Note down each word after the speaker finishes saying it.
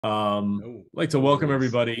I'd like to welcome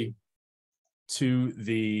everybody to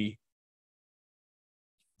the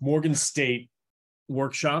Morgan State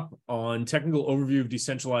workshop on technical overview of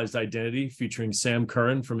decentralized identity featuring Sam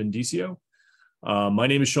Curran from Indicio. My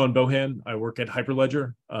name is Sean Bohan. I work at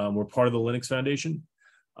Hyperledger. We're part of the Linux Foundation.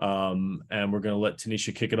 And we're going to let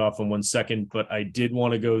Tanisha kick it off in 1 second, but I did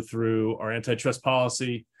want to go through our antitrust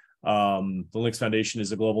policy. The Linux Foundation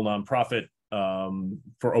is a global nonprofit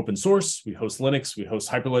for open source. We host Linux, we host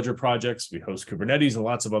Hyperledger projects, we host Kubernetes and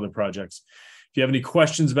lots of other projects. If you have any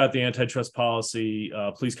questions about the antitrust policy,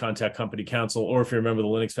 please contact company counsel, or if you're a member of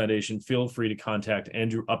the Linux Foundation, feel free to contact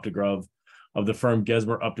Andrew Updegrove of the firm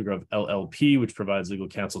Gesmer Updegrove LLP, which provides legal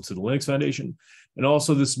counsel to the Linux Foundation. And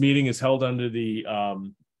also this meeting is held under the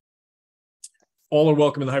all are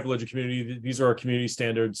welcome in the Hyperledger community. These are our community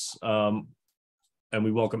standards, and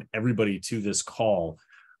we welcome everybody to this call.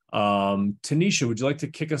 Tanisha, would you like to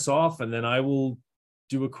kick us off? And then I will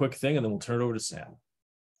do a quick thing, and then we'll turn it over to Sam.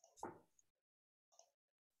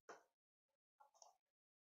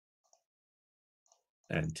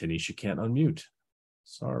 And Tanisha can't unmute.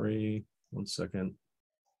 Sorry, 1 second.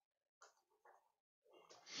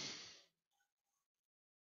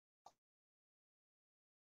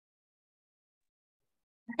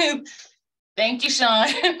 Thank you, Sean.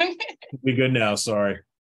 We're good now, sorry.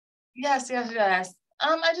 Yes.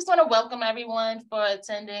 I just want to welcome everyone for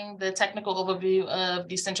attending the technical overview of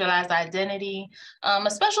decentralized identity. A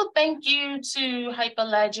special thank you to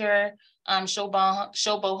Hyperledger,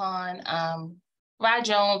 Shobohan, Rod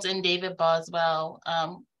Jones, and David Boswell.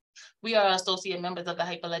 We are associate members of the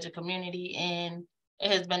Hyperledger community, and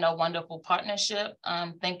it has been a wonderful partnership.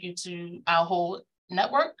 Thank you to our whole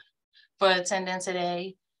network for attending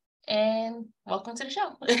today, and welcome to the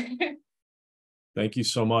show. Thank you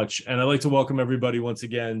so much. And I'd like to welcome everybody once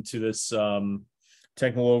again to this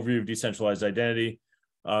technical overview of decentralized identity.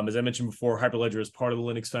 As I mentioned before, Hyperledger is part of the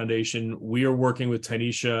Linux Foundation. We are working with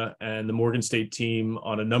Tanisha and the Morgan State team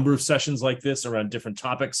on a number of sessions like this around different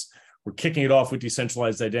topics. We're kicking it off with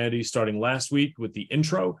decentralized identity starting last week with the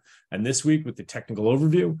intro, and this week with the technical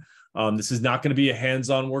overview. This is not going to be a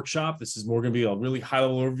hands-on workshop. This is more going to be a really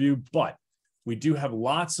high-level overview, but we do have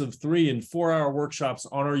lots of 3- and 4-hour workshops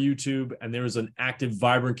on our YouTube, and there is an active,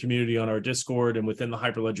 vibrant community on our Discord and within the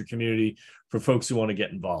Hyperledger community for folks who want to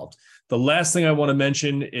get involved. The last thing I want to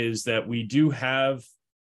mention is that we do have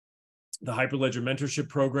the Hyperledger Mentorship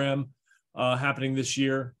program happening this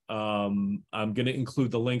year. I'm going to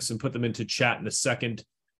include the links and put them into chat in a second.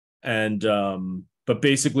 And but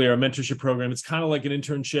basically, our mentorship program, it's kind of like an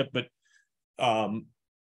internship, but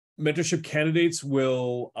mentorship candidates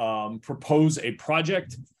will propose a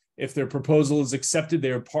project. If their proposal is accepted,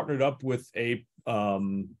 they are partnered up with a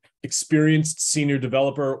experienced senior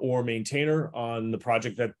developer or maintainer on the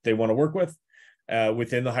project that they want to work with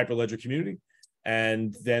within the Hyperledger community.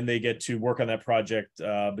 And then they get to work on that project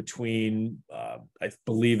between, I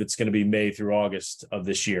believe it's going to be May through August of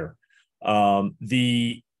this year.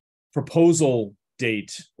 The proposal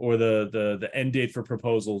date or the end date for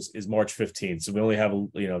proposals is March 15th. So we only have,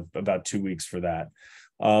 about 2 weeks for that.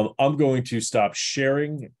 I'm going to stop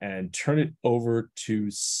sharing and turn it over to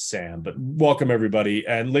Sam, but welcome everybody.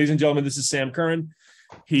 And ladies and gentlemen, this is Sam Curran.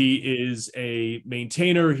 He is a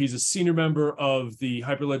maintainer. He's a senior member of the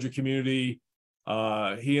Hyperledger community.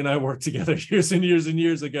 He and I worked together years and years and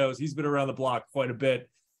years ago. He's been around the block quite a bit.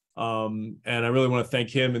 And I really want to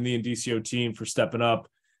thank him and the Indicio team for stepping up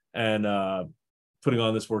and putting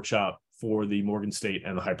on this workshop for the Morgan State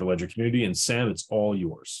and the Hyperledger community. And Sam, it's all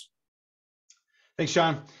yours. Thanks,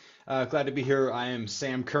 Sean. Glad to be here. I am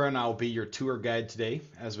Sam Curran. I'll be your tour guide today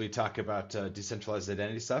as we talk about decentralized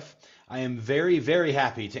identity stuff. I am very, very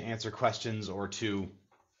happy to answer questions or to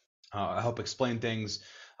help explain things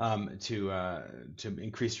to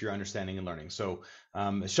increase your understanding and learning. So,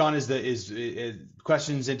 Sean, is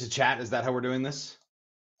questions into chat? Is that how we're doing this?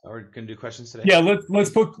 Or can do questions today? Yeah, let's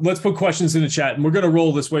put questions in the chat, and we're going to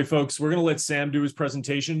roll this way, folks. We're going to let Sam do his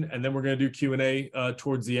presentation, and then we're going to do Q&A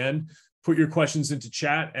towards the end. Put your questions into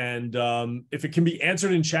chat, and if it can be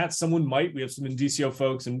answered in chat, someone might. We have some Indicio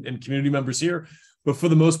folks and community members here, but for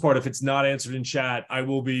the most part, if it's not answered in chat, I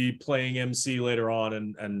will be playing MC later on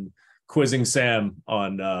and quizzing Sam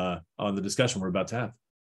on the discussion we're about to have.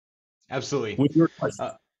 Absolutely. With your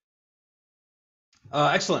questions.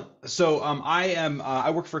 Excellent. So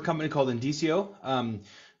I work for a company called Indicio.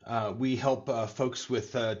 We help folks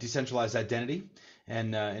with decentralized identity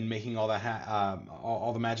and making all that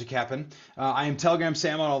all the magic happen. I am Telegram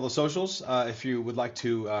Sam on all the socials. If you would like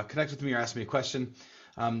to connect with me or ask me a question,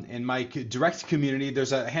 In my direct community,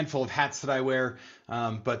 there's a handful of hats that I wear,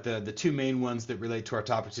 but the two main ones that relate to our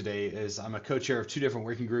topic today is I'm a co-chair of two different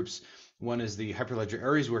working groups. One is the Hyperledger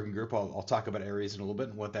Aries working group. I'll talk about Aries in a little bit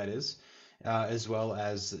and what that is, as well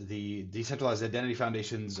as the Decentralized Identity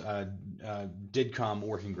Foundation's DIDCOM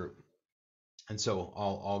working group. And so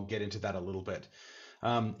I'll get into that a little bit.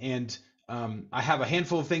 I have a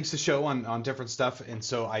handful of things to show on different stuff, and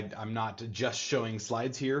so I'm not just showing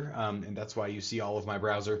slides here, and that's why you see all of my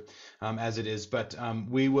browser as it is. But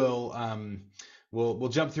we'll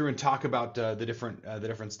jump through and talk about the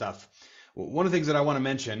different stuff. One of the things that I want to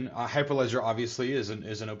mention, Hyperledger obviously is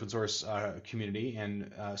an open source community,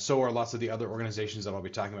 and so are lots of the other organizations that I'll be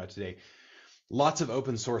talking about today. Lots of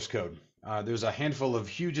open source code. There's a handful of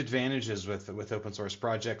huge advantages with open source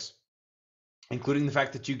projects, including the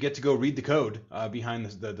fact that you get to go read the code behind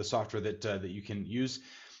the software that you can use.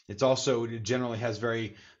 It also generally has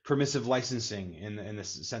very permissive licensing in the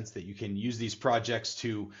sense that you can use these projects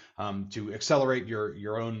to accelerate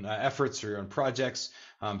your own efforts or your own projects,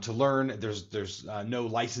 to learn. There's no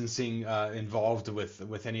licensing involved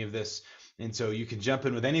with any of this, and so you can jump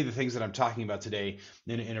in with any of the things that I'm talking about today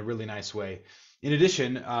in a really nice way. In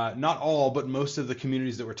addition, not all, but most of the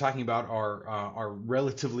communities that we're talking about are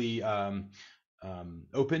relatively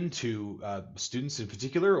open to students in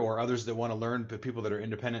particular, or others that want to learn, but people that are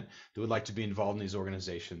independent that would like to be involved in these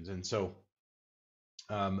organizations. And so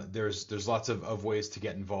there's lots of ways to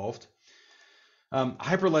get involved.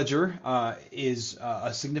 Hyperledger is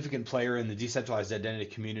a significant player in the decentralized identity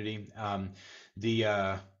community.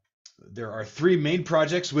 There are three main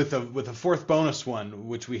projects with a fourth bonus one,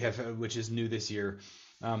 which is new this year.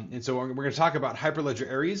 And so we're going to talk about Hyperledger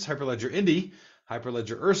Aries, Hyperledger Indy,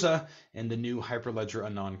 Hyperledger Ursa, and the new Hyperledger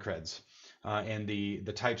Anon-Creds, and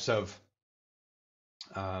the types of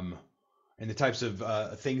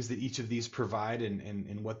things that each of these provide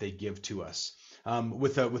and what they give to us.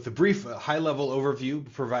 With a brief high-level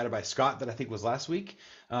overview provided by Scott that I think was last week,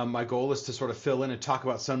 my goal is to sort of fill in and talk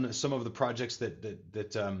about some of the projects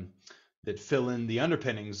that fill in the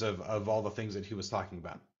underpinnings of all the things that he was talking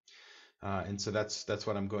about. And so that's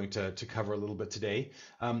what I'm going to cover a little bit today.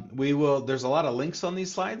 There's a lot of links on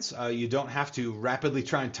these slides. You don't have to rapidly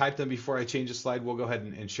try and type them before I change a slide. We'll go ahead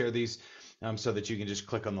and share these so that you can just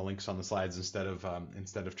click on the links on the slides instead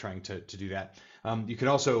of trying to do that. You can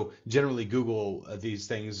also generally Google these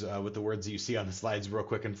things with the words that you see on the slides real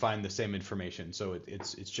quick and find the same information. So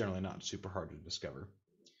it's generally not super hard to discover.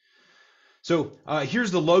 So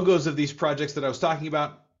here's the logos of these projects that I was talking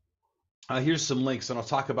about. Here's some links, and I'll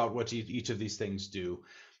talk about what each of these things do.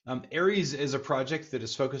 Aries is a project that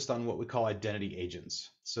is focused on what we call identity agents.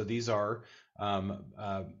 So these are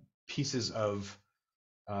pieces of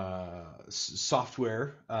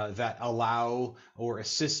software that allow or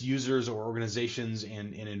assist users or organizations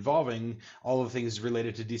in involving all of the things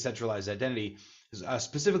related to decentralized identity.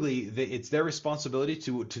 Specifically, it's their responsibility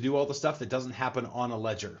to do all the stuff that doesn't happen on a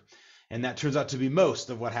ledger. And that turns out to be most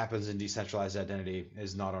of what happens in decentralized identity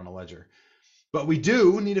is not on a ledger. But we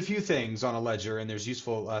do need a few things on a ledger, and there's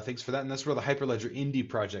useful things for that, and that's where the Hyperledger Indy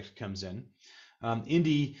project comes in.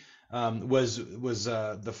 Indy was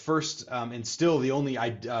the first and still the only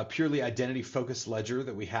purely identity-focused ledger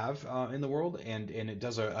that we have in the world, and it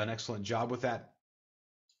does an excellent job with that.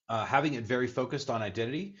 Having it very focused on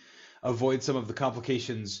identity avoids some of the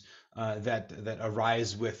complications that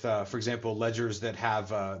arise with, for example, ledgers that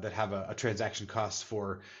have a transaction cost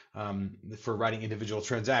for writing individual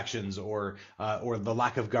transactions, or the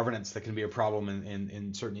lack of governance that can be a problem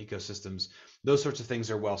in certain ecosystems. Those sorts of things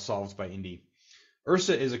are well solved by Indy.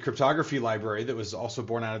 Ursa is a cryptography library that was also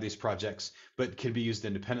born out of these projects, but can be used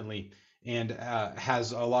independently, and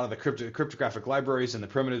has a lot of the cryptographic libraries and the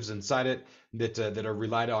primitives inside it that are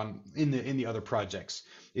relied on in the other projects.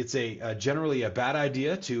 It's generally a bad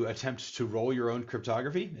idea to attempt to roll your own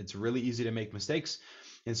cryptography. It's really easy to make mistakes,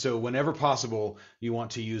 and so whenever possible, you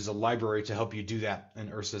want to use a library to help you do that,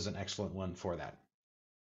 and Ursa is an excellent one for that.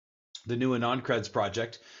 The new Anon-Creds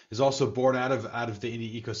project is also born out of the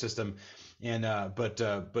Indy ecosystem. And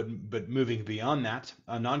but moving beyond that,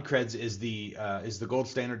 Anon-Creds is the gold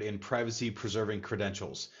standard in privacy preserving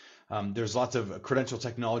credentials. There's lots of credential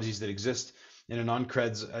technologies that exist, and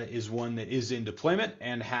Anon-Creds is one that is in deployment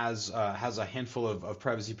and has a handful of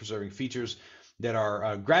privacy preserving features that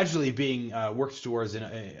are gradually being worked towards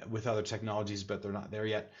with other technologies, but they're not there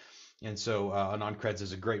yet. And so Anon-Creds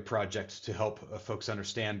is a great project to help folks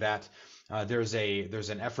understand that. There's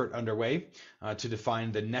an effort underway to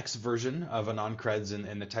define the next version of Anon-Creds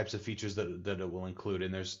and the types of features that it will include,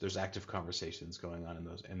 and there's active conversations going on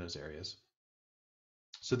in those areas.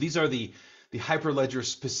 So these are the Hyperledger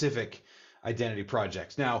specific identity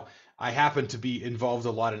projects. Now, I happen to be involved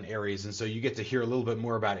a lot in Aries, and so you get to hear a little bit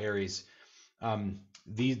more about Aries.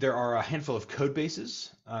 There are a handful of code bases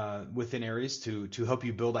within Aries to help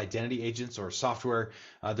you build identity agents or software.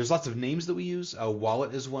 There's lots of names that we use.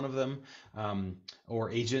 Wallet is one of them, or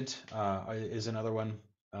agent is another one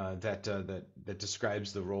that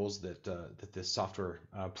describes the roles that this software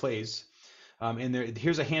plays. And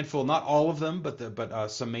here's a handful, not all of them, but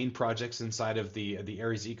some main projects inside of the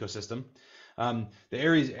Aries ecosystem. The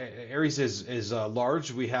Aries is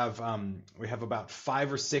large. We have about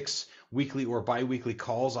 5 or 6 weekly or bi-weekly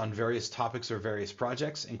calls on various topics or various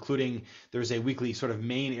projects, including there's a weekly sort of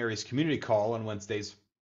main Aries community call on Wednesdays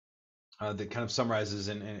that kind of summarizes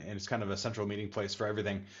and it's kind of a central meeting place for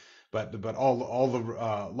everything. But all the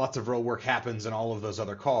lots of real work happens in all of those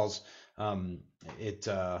other calls.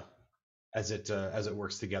 As it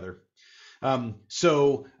works together. Question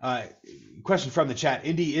from the chat: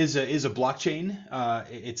 Indy is a blockchain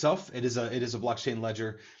itself. It is a blockchain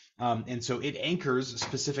ledger, and so it anchors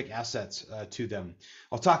specific assets to them.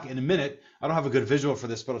 I'll talk in a minute. I don't have a good visual for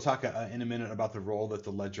this, but I'll talk in a minute about the role that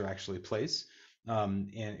the ledger actually plays,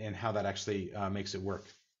 and how that actually makes it work.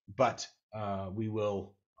 But I'll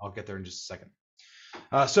get there in just a second.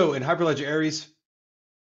 So in Hyperledger Aries,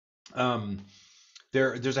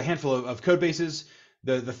 there's a handful of code bases.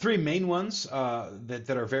 The 3 main ones that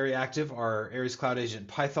are very active are Aries Cloud Agent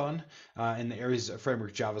Python and the Aries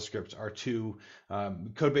Framework JavaScript are 2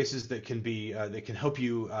 code bases that can help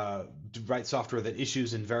you write software that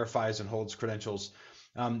issues and verifies and holds credentials.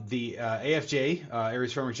 The AFJ,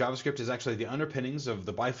 Aries Framework JavaScript, is actually the underpinnings of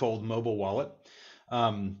the bifold mobile wallet,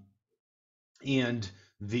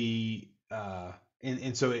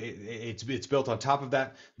 so it's built on top of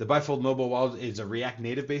that. The bifold mobile wallet is a React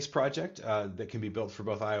Native based project that can be built for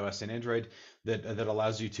both iOS and Android that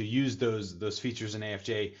allows you to use those features in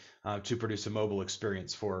AFJ to produce a mobile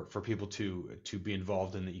experience for people to be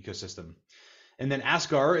involved in the ecosystem. And then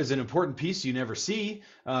Ascar is an important piece you never see,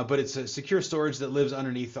 but it's a secure storage that lives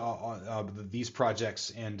underneath these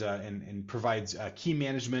projects and provides key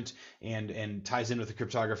management and ties in with the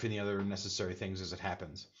cryptography and the other necessary things as it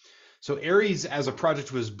happens. So Aries as a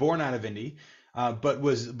project was born out of Indy, but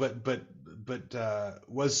was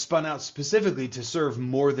spun out specifically to serve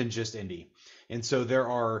more than just Indy. And so there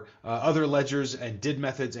are other ledgers and DID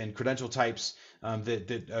methods and credential types that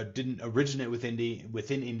didn't originate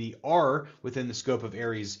within Indy are within the scope of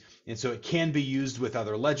Aries. And so it can be used with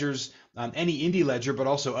other ledgers, any Indy ledger, but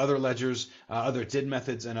also other ledgers, other DID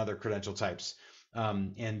methods, and other credential types.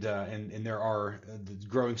 And there are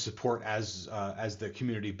growing support as the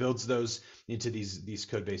community builds those into these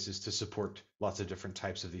code bases to support lots of different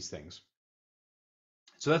types of these things.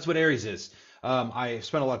 So that's what Aries is. I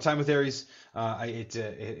spent a lot of time with Aries.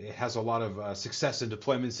 It has a lot of success in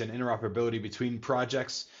deployments and interoperability between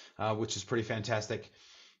projects, which is pretty fantastic.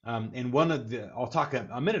 And I'll talk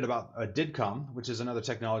a minute about DIDCOM, which is another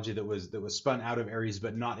technology that was spun out of Aries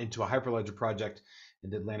but not into a Hyperledger project,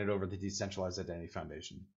 and it landed over the Decentralized Identity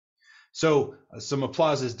Foundation. So some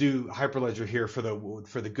applause is due Hyperledger here for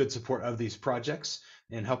the good support of these projects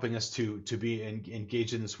and helping us to be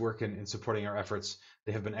engaged in this work and supporting our efforts.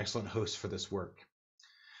 They have been excellent hosts for this work.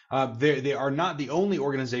 They are not the only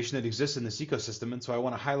organization that exists in this ecosystem, and so I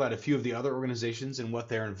want to highlight a few of the other organizations and what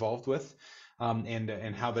they're involved with,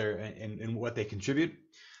 and how they're and what they contribute.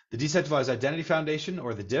 The Decentralized Identity Foundation,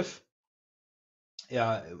 or the DIF,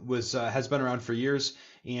 has been around for years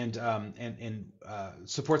and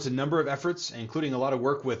supports a number of efforts, including a lot of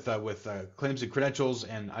work with claims and credentials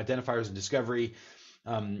and identifiers and discovery.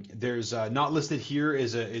 There's not listed here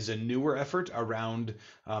is a newer effort around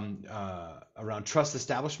trust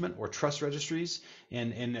establishment or trust registries,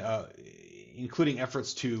 and including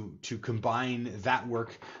efforts to combine that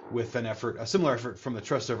work with a similar effort from the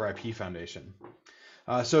Trust Over IP Foundation.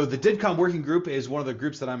 So the DIDCOM working group is one of the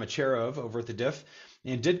groups that I'm a chair of over at the DIF,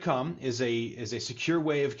 and DIDCOM is a secure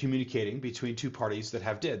way of communicating between 2 parties that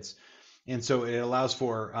have DIDs, and so it allows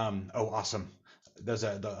for oh, awesome. There's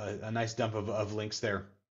a nice dump of links there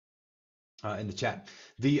in the chat.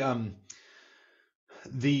 The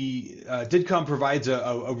DIDCOM provides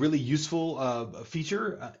a really useful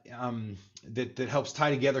feature that helps tie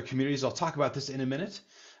together communities. I'll talk about this in a minute,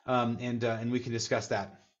 and we can discuss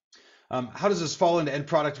that. How does this fall into end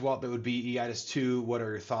product wallet that would be EIDAS 2? What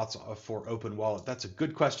are your thoughts for Open Wallet? That's a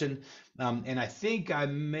good question. And I think I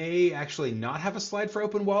may actually not have a slide for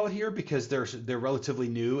Open Wallet here because they're relatively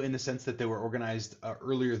new in the sense that they were organized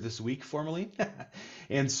earlier this week formally.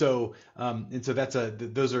 and so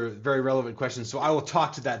those are very relevant questions. So I will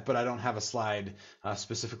talk to that, but I don't have a slide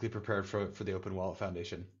specifically prepared for the Open Wallet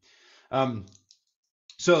Foundation.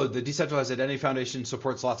 So the Decentralized Identity Foundation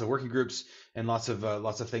supports lots of working groups and lots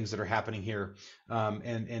of things that are happening here,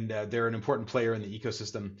 and they're an important player in the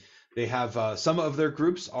ecosystem. They have some of their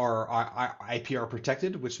groups are IPR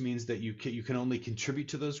protected, which means that you can only contribute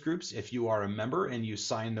to those groups if you are a member and you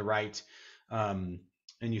sign the right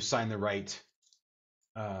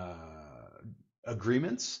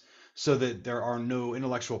agreements, so that there are no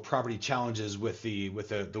intellectual property challenges with the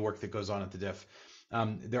work that goes on at the diff.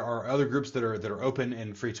 There are other groups that are open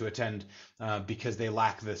and free to attend because they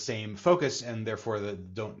lack the same focus and therefore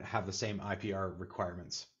don't have the same IPR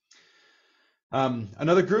requirements.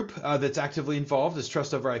 Another group that's actively involved is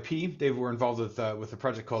Trust Over IP. They were involved with a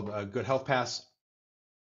project called Good Health Pass.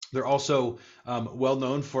 They're also well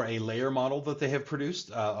known for a layer model that they have produced,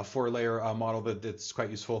 a 4-layer model that's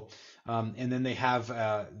quite useful. And then they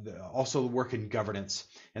have also work in governance,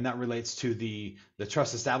 and that relates to the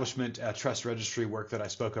trust establishment, trust registry work that I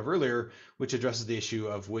spoke of earlier, which addresses the issue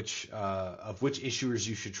of which issuers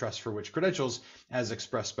you should trust for which credentials, as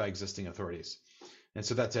expressed by existing authorities. And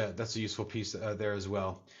so that's a useful piece there as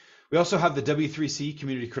well. We also have the W3C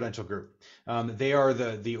Community Credential Group. They are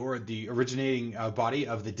the originating body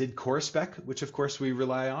of the DID core spec, which of course we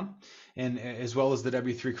rely on, and as well as the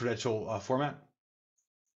W3 credential format,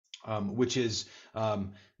 which is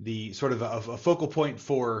the sort of a focal point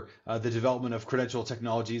for the development of credential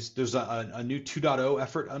technologies. There's a new 2.0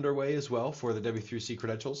 effort underway as well for the W3C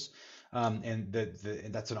credentials, and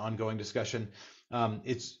that's an ongoing discussion.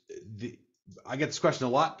 I get this question a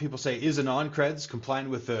lot. People say, is a non-creds compliant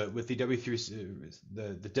with the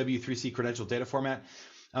W3C credential data format?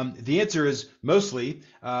 The answer is mostly,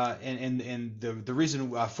 and the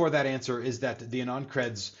reason for that answer is that the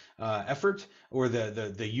non-creds effort, or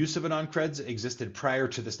the use of a non-creds, existed prior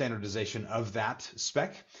to the standardization of that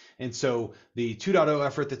spec. And so the 2.0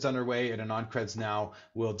 effort that's underway at a non-creds now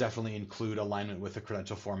will definitely include alignment with the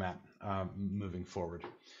credential format moving forward.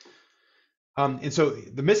 And so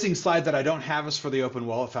the missing slide that I don't have is for the Open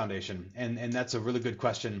Wallet Foundation, and that's a really good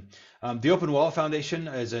question. The Open Wallet Foundation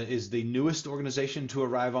is the newest organization to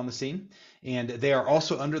arrive on the scene, and they are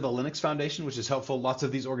also under the Linux Foundation, which is helpful. Lots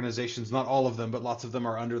of these organizations, not all of them, but lots of them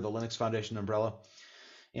are under the Linux Foundation umbrella.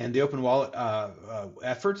 And the Open Wallet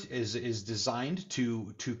effort is designed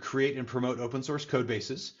to create and promote open source code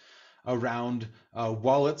bases around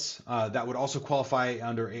wallets that would also qualify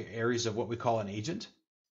under areas of what we call an agent.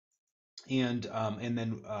 And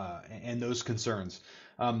those concerns.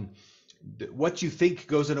 What you think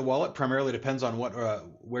goes in a wallet primarily depends on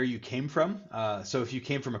where you came from. So if you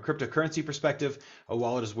came from a cryptocurrency perspective, a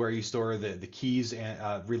wallet is where you store the keys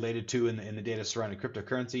related to in the data surrounding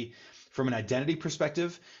cryptocurrency. From an identity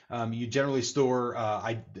perspective, you generally store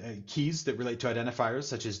keys that relate to identifiers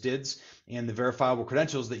such as DIDs and the verifiable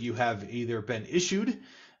credentials that you have either been issued,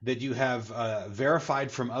 that you have verified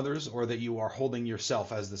from others, or that you are holding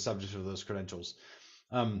yourself as the subject of those credentials.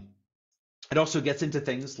 It also gets into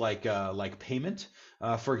things like payment.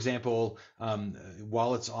 For example,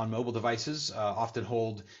 wallets on mobile devices often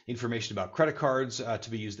hold information about credit cards to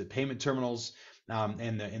be used at payment terminals,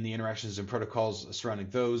 and the interactions and protocols surrounding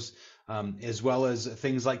those, as well as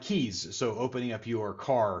things like keys. So opening up your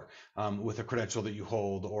car with a credential that you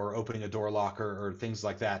hold, or opening a door locker, or things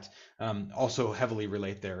like that, also heavily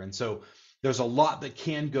relate there. And so there's a lot that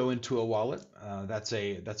can go into a wallet. That's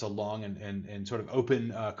a long and sort of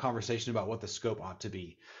open conversation about what the scope ought to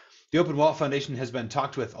be. The Open Wallet Foundation has been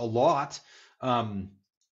talked with a lot,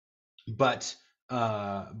 but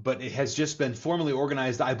it has just been formally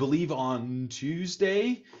organized, I believe, on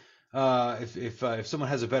Tuesday. If someone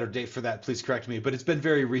has a better date for that, please correct me. But it's been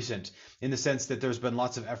very recent in the sense that there's been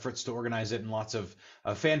lots of efforts to organize it and lots of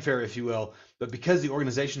fanfare, if you will. But because the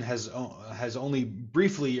organization has only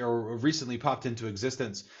briefly or recently popped into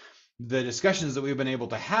existence, the discussions that we've been able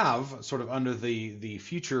to have sort of under the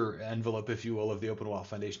future envelope, if you will, of the Open Wallet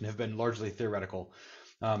Foundation have been largely theoretical,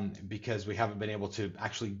 because we haven't been able to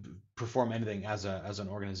actually perform anything as an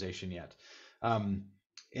organization yet. And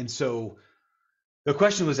so the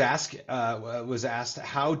question was asked,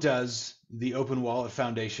 how does the Open Wallet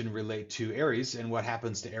Foundation relate to Aries, and what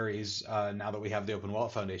happens to Aries now that we have the Open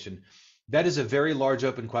Wallet Foundation? That is a very large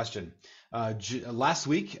open question. Last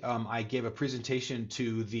week, I gave a presentation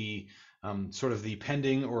to the sort of the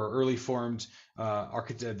pending or early formed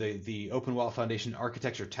the Open Wallet Foundation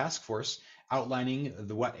Architecture Task Force, outlining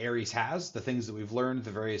what Aries has, the things that we've learned,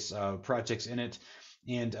 the various projects in it,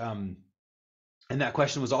 and that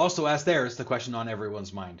question was also asked there. It's the question on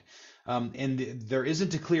everyone's mind. And there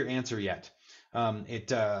isn't a clear answer yet.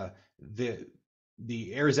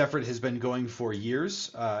 The Aries effort has been going for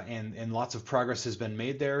years, and lots of progress has been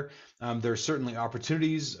made there. There are certainly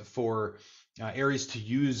opportunities for Aries to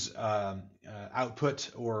use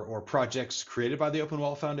output or projects created by the Open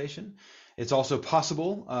Wallet Foundation. It's also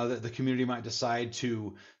possible that the community might decide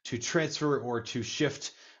to transfer or to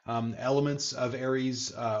shift elements of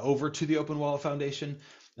Aries over to the Open Wallet Foundation.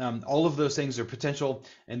 All of those things are potential,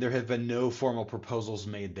 and there have been no formal proposals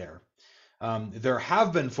made there. There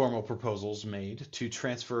have been formal proposals made to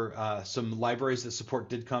transfer some libraries that support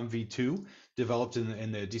DIDComm v2 developed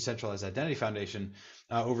in the Decentralized Identity Foundation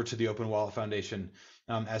over to the Open Wallet Foundation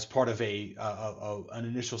as part of an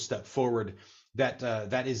initial step forward.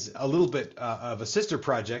 That is a little bit of a sister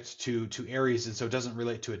project to Aries, and so it doesn't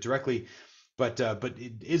relate to it directly, but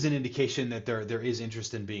it is an indication that there is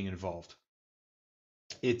interest in being involved.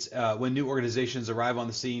 It's when new organizations arrive on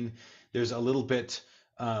the scene, there's a little bit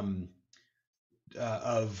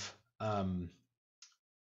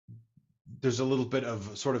there's a little bit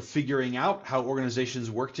of sort of figuring out how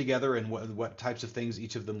organizations work together and what types of things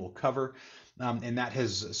each of them will cover. And that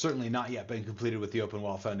has certainly not yet been completed with the Open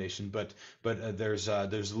Wallet Foundation, but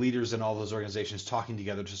there's leaders in all those organizations talking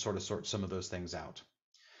together to sort of sort some of those things out.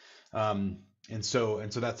 And so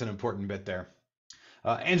that's an important bit there.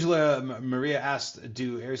 Angela Maria asked,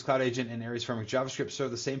 do Aries Cloud Agent and Aries Framework JavaScript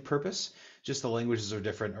serve the same purpose? Just the languages are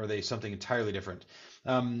different, or are they something entirely different?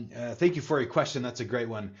 Thank you for your question. That's a great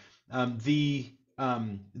one. They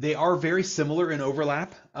are very similar in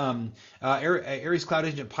overlap. Aries Cloud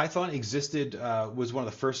Agent Python was one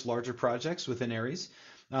of the first larger projects within Aries.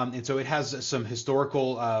 And so it has some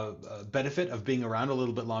historical benefit of being around a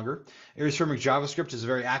little bit longer. Aries Framework JavaScript is a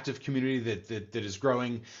very active community that is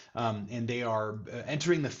growing, and they are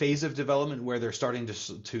entering the phase of development where they're starting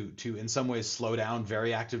to in some ways slow down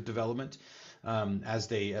very active development as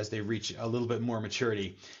they reach a little bit more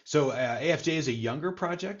maturity. So AFJ is a younger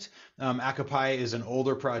project. Akapai is an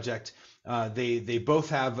older project. They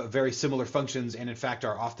both have very similar functions, and in fact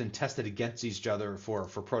are often tested against each other for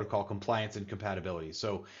protocol compliance and compatibility.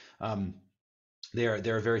 So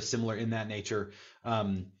they're very similar in that nature.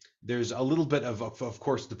 There's a little bit of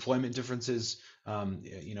course deployment differences.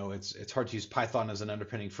 It's hard to use Python as an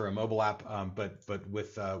underpinning for a mobile app, but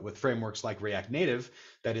with frameworks like React Native,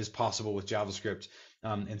 that is possible with JavaScript,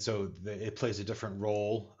 and so it plays a different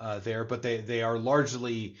role there. But they are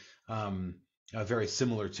largely very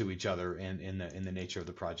similar to each other in the nature of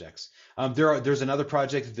the projects. There's another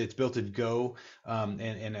project that's built in Go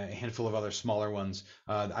and a handful of other smaller ones.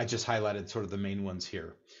 I just highlighted sort of the main ones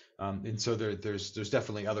here. And so there's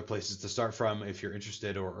definitely other places to start from if you're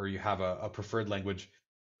interested or you have a preferred language.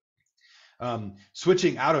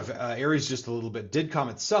 Switching out of Aries just a little bit,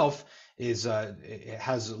 DIDComm itself it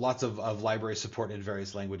has lots of library support in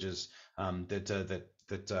various languages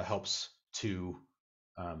that helps to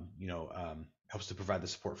helps to provide the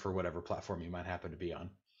support for whatever platform you might happen to be on.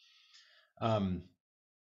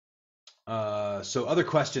 So other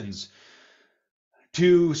questions.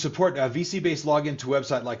 To support a VC-based login to a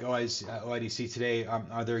website like OIDC today,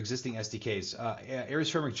 are there existing SDKs? Aries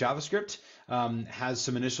Framework JavaScript has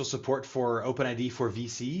some initial support for OpenID for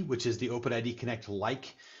VC, which is the OpenID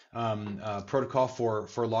Connect-like protocol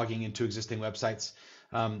for logging into existing websites.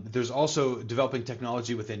 There's also developing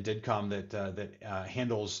technology within DIDComm that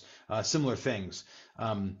handles similar things.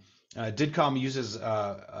 DIDComm uses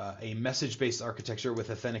a message-based architecture with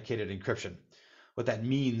authenticated encryption. What that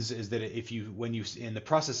means is that when you in the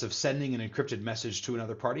process of sending an encrypted message to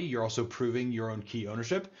another party, you're also proving your own key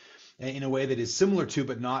ownership in a way that is similar to,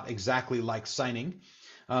 but not exactly like signing,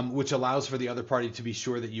 which allows for the other party to be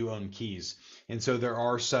sure that you own keys. And so there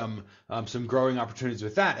are some growing opportunities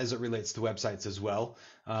with that as it relates to websites as well.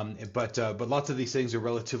 But lots of these things are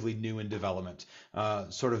relatively new in development.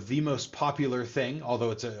 Sort of the most popular thing,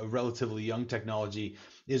 although it's a relatively young technology,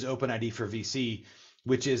 is OpenID for VC,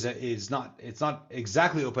 which is not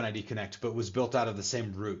exactly OpenID Connect, but was built out of the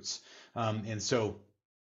same roots. And so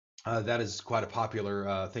that is quite a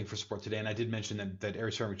popular thing for support today. And I did mention that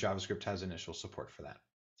Aries Framework JavaScript has initial support for that.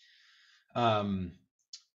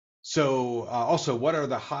 So also, what are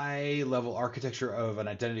the high-level architecture of an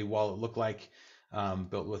identity wallet look like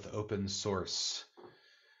built with open source?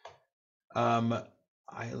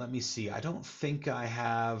 Let me see. I don't think I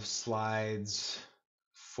have slides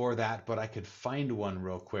for that, but I could find one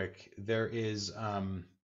real quick. There is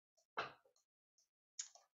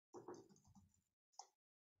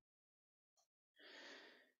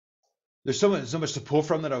there's so much to pull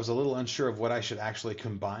from that I was a little unsure of what I should actually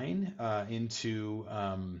combine into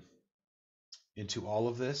all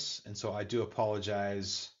of this, and so I do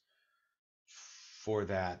apologize for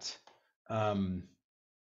that. It's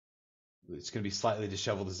going to be slightly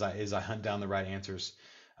disheveled as I hunt down the right answers.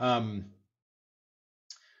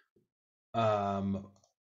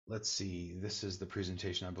 let's see, this is the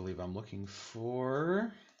presentation I believe I'm looking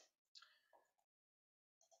for.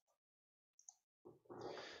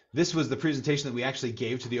 This was the presentation that we actually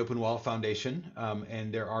gave to the Open Wallet Foundation,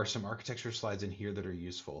 and there are some architecture slides in here that are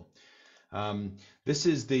useful. This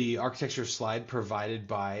is the architecture slide provided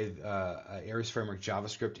by Aries Framework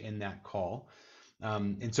JavaScript in that call.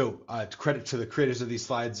 And so credit to the creators of these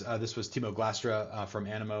slides. This was Timo Glastra from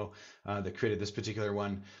Animo that created this particular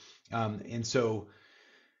one. And so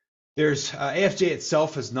there's AFJ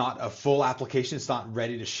itself is not a full application. It's not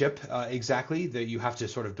ready to ship exactly. That you have to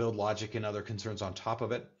sort of build logic and other concerns on top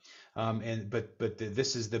of it. But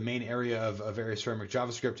this is the main area of Aries Framework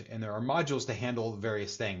JavaScript, and there are modules to handle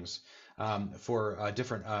various things. For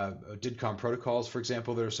different DIDCOM protocols, for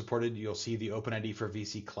example, that are supported. You'll see the OpenID for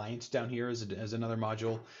VC client down here as another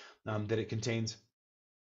module that it contains.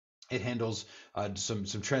 It handles some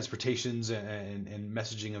transportations and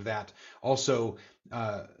messaging of that. Also,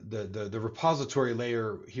 the repository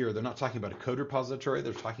layer here, they're not talking about a code repository.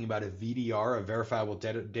 They're talking about a VDR, a verifiable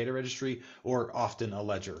data registry, or often a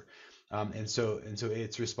ledger. And so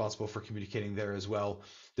it's responsible for communicating there as well.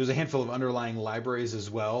 There's a handful of underlying libraries as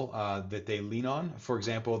well that they lean on. For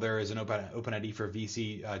example, there is an OpenID for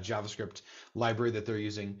VC JavaScript library that they're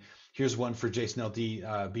using. Here's one for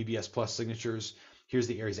JSON-LD BBS Plus signatures. Here's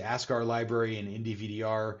the Aries ASCII library and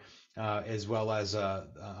IndieVDR, as well as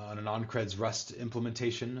on an OnCreds Rust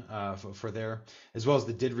implementation for there, as well as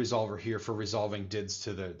the DID resolver here for resolving DIDs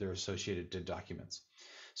to their associated DID documents.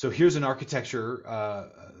 So here's an architecture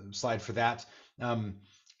slide for that.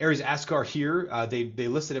 Aries ASCII here, they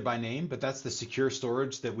listed it by name, but that's the secure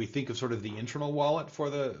storage that we think of sort of the internal wallet for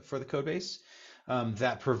the code base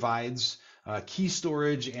that provides key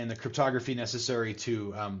storage and the cryptography necessary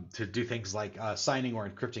to do things like signing or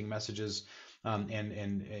encrypting messages,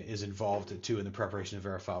 and is involved too in the preparation of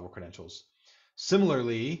verifiable credentials.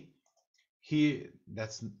 Similarly, here's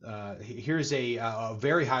a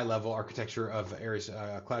very high level architecture of Aries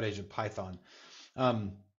Cloud Agent Python.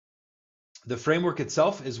 The framework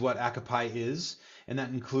itself is what Akapai is, and that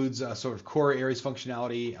includes sort of core Aries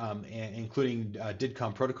functionality, including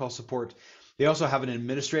DIDCOM protocol support. They also have an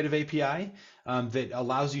administrative API that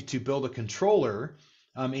allows you to build a controller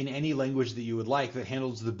in any language that you would like that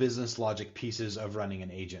handles the business logic pieces of running an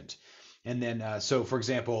agent. And then, so for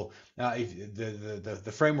example, if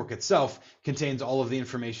the framework itself contains all of the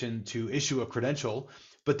information to issue a credential,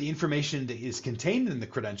 but the information that is contained in the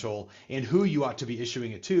credential and who you ought to be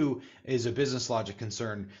issuing it to is a business logic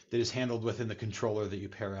concern that is handled within the controller that you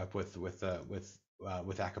pair up with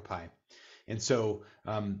Akapai. And so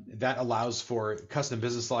that allows for custom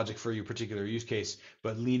business logic for your particular use case,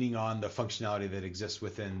 but leaning on the functionality that exists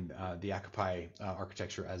within the Akapai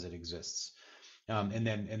architecture as it exists. And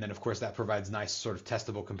then of course that provides nice sort of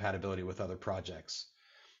testable compatibility with other projects.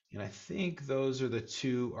 And I think those are the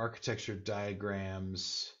two architecture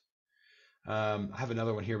diagrams. I have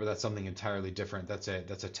another one here, but that's something entirely different. That's a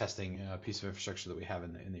testing piece of infrastructure that we have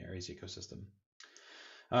in the Aries ecosystem.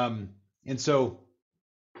 And so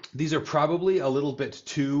these are probably a little bit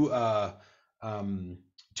too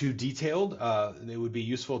detailed. It would be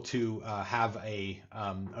useful to have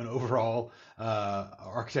an overall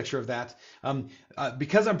architecture of that.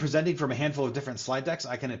 Because I'm presenting from a handful of different slide decks,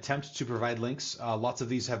 I can attempt to provide links. Lots of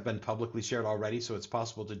these have been publicly shared already, so it's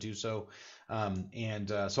possible to do so.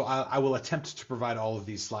 So I will attempt to provide all of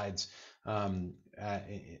these slides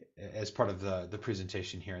as part of the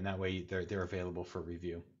presentation here, and that way they're available for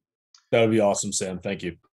review. That would be awesome, Sam. Thank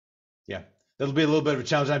you. Yeah. That'll be a little bit of a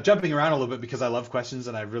challenge. I'm jumping around a little bit because I love questions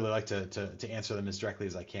and I really like to answer them as directly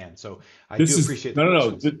as I can. So I do appreciate the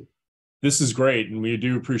questions. No. This is great, and we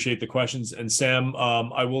do appreciate the questions. And Sam,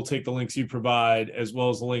 I will take the links you provide as well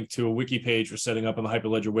as the link to a wiki page we're setting up on the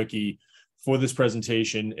Hyperledger wiki for this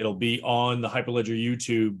presentation. It'll be on the Hyperledger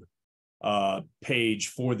YouTube page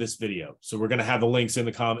for this video. So we're going to have the links in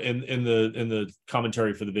the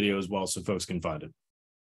commentary for the video as well, so folks can find it.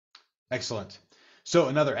 Excellent. So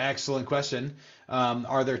another excellent question.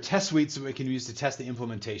 Are there test suites that we can use to test the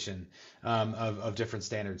implementation of different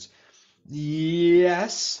standards?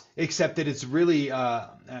 Yes, except that it's really,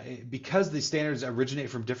 because the standards originate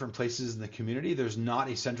from different places in the community, there's not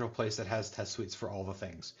a central place that has test suites for all the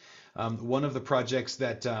things. One of the projects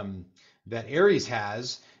that Aries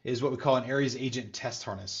has is what we call an Aries agent test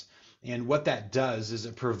harness. And what that does is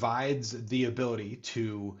it provides the ability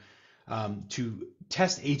to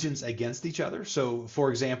test agents against each other. So, for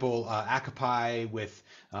example, Akapai with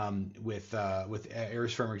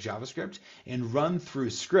Aries Framework JavaScript, and run through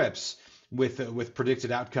scripts with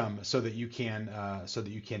predicted outcome, so that you can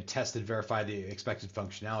test and verify the expected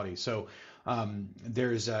functionality. So,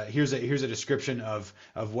 here's a description of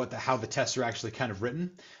how the tests are actually kind of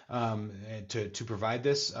written to provide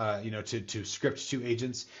this, to script to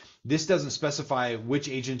agents. This doesn't specify which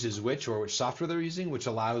agent is which or which software they're using, which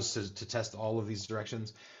allows to test all of these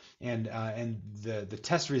directions. And the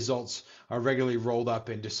test results are regularly rolled up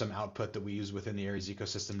into some output that we use within the Aries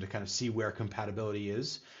ecosystem to kind of see where compatibility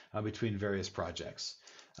is between various projects.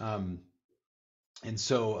 And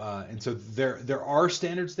so there are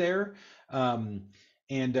standards there. Yes,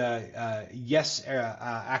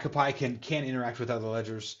 Akapai can interact with other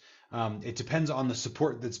ledgers. It depends on the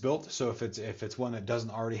support that's built. So if it's one that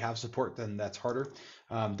doesn't already have support, then that's harder.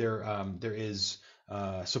 There is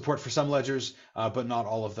support for some ledgers, but not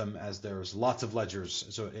all of them, as there's lots of ledgers.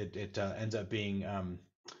 So it ends up being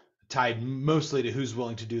tied mostly to who's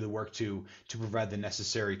willing to do the work to provide the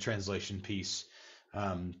necessary translation piece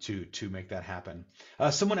to make that happen.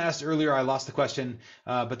 Someone asked earlier, I lost the question,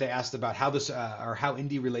 but they asked about how this or how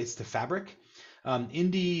Indy relates to Fabric.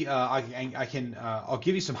 Indy, I'll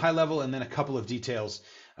give you some high level and then a couple of details.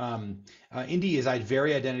 Indy is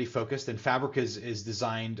very identity focused, and Fabric is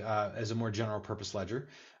designed as a more general purpose ledger.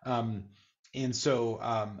 And so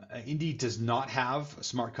Indy does not have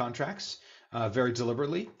smart contracts very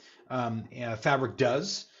deliberately. Fabric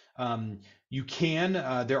does. You can,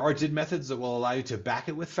 there are DID methods that will allow you to back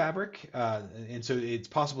it with Fabric. And so it's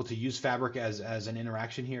possible to use Fabric as an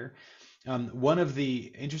interaction here. One of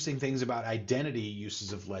the interesting things about identity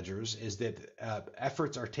uses of ledgers is that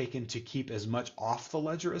efforts are taken to keep as much off the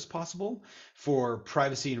ledger as possible for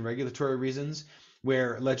privacy and regulatory reasons,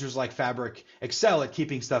 where ledgers like Fabric excel at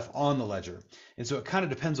keeping stuff on the ledger. And so it kind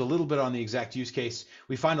of depends a little bit on the exact use case.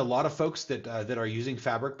 We find a lot of folks that are using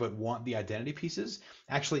Fabric but want the identity pieces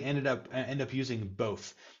actually end up using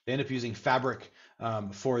both. They end up using Fabric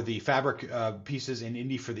for the Fabric pieces and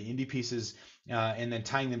Indy for the Indy pieces, and then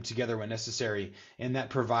tying them together when necessary. And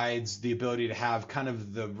that provides the ability to have kind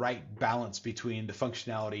of the right balance between the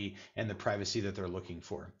functionality and the privacy that they're looking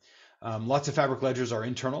for. Lots of Fabric ledgers are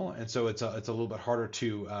internal, and so it's a little bit harder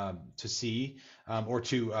to see or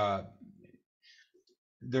to.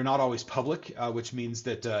 They're not always public, which means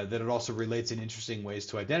that it also relates in interesting ways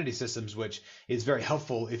to identity systems, which is very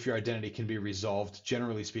helpful if your identity can be resolved,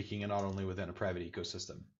 generally speaking, and not only within a private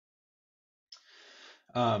ecosystem.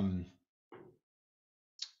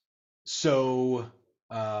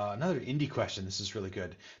 Another Indy question. This is really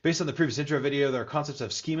good. Based on the previous intro video, there are concepts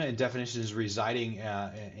of schema and definitions residing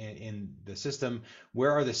in the system.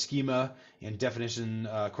 Where are the schema and definition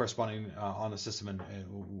corresponding on the system, and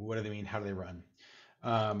what do they mean? How do they run?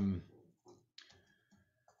 I'm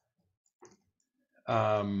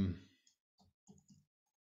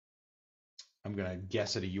going to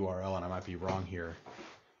guess at a URL, and I might be wrong here.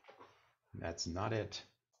 That's not it.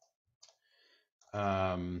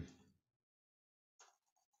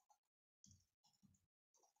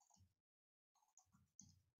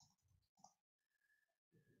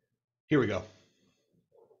 Here we go.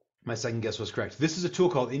 My second guess was correct. This is a tool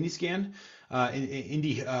called IndyScan.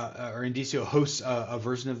 Indicio hosts a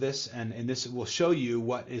version of this, and this will show you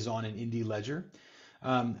what is on an Indy ledger.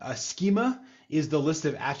 A schema is the list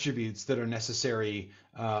of attributes that are necessary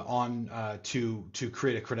to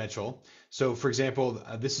create a credential. So, for example,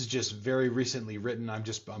 this is just very recently written. I'm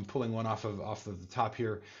pulling one off of the top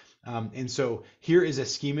here. And so here is a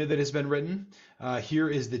schema that has been written. Here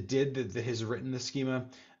is the DID that has written the schema,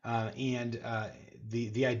 and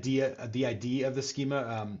the ID of the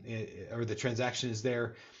schema or the transaction is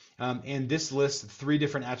there. And this lists 3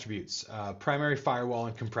 different attributes: primary, firewall,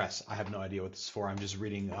 and compress. I have no idea what this is for. I'm just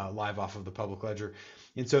reading live off of the public ledger.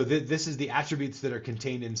 And so this is the attributes that are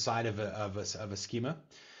contained inside of a schema.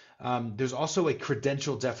 There's also a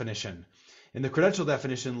credential definition. And the credential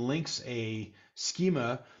definition links a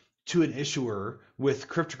schema to an issuer with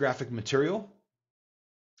cryptographic material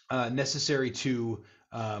necessary to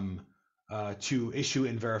issue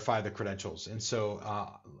and verify the credentials. And so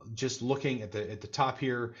just looking at the top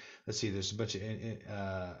here, let's see, there's a bunch of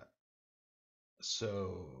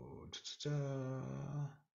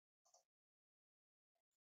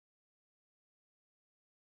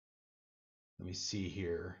let me see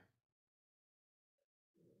here.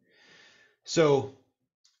 So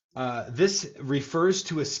this refers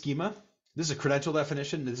to a schema. This is a credential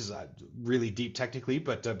definition. This is really deep technically,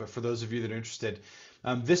 but for those of you that are interested,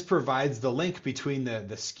 this provides the link between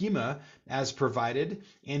the schema as provided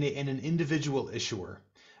and an individual issuer.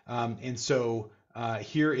 And so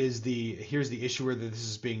here's the issuer that this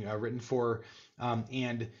is being written for.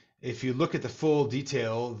 And if you look at the full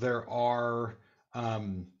detail, there are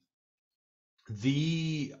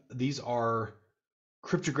these are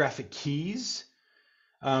cryptographic keys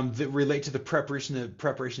that relate to the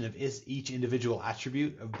preparation of each individual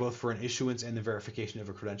attribute, both for an issuance and the verification of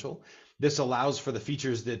a credential. This allows for the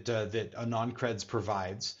features that AnonCreds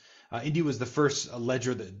provides. Indy was the first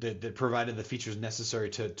ledger that provided the features necessary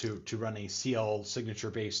to run a CL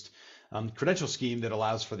signature-based credential scheme that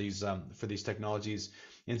allows for these technologies.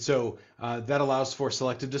 And so that allows for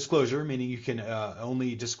selective disclosure, meaning you can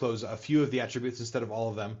only disclose a few of the attributes instead of all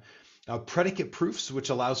of them. Predicate proofs, which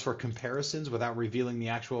allows for comparisons without revealing the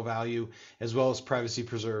actual value, as well as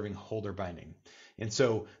privacy-preserving holder binding. And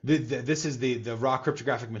so this is the raw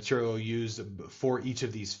cryptographic material used for each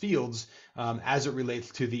of these fields as it relates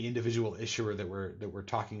to the individual issuer that we're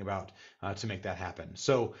talking about to make that happen.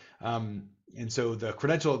 So and so the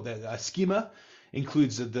credential schema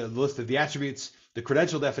includes the list of the attributes. The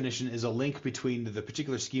credential definition is a link between the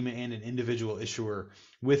particular schema and an individual issuer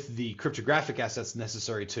with the cryptographic assets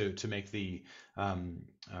necessary to make the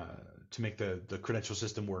credential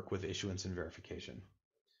system work with issuance and verification.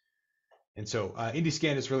 And so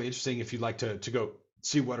IndyScan is really interesting if you'd like to go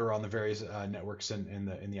see what are on the various networks and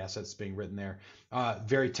in the assets being written there.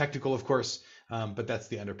 Very technical, of course, but that's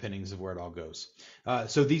the underpinnings of where it all goes.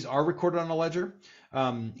 So these are recorded on a ledger,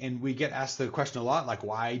 and we get asked the question a lot, like,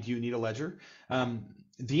 why do you need a ledger?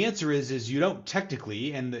 The answer is you don't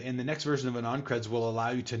technically, and the next version of AnonCreds will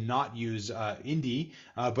allow you to not use Indy,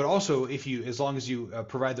 but also as long as you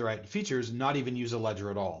provide the right features, not even use a ledger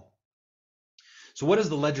at all. So what does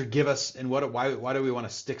the ledger give us, and why do we want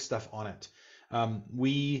to stick stuff on it?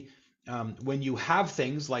 When you have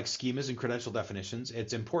things like schemas and credential definitions,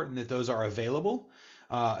 it's important that those are available.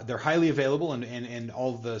 They're highly available, and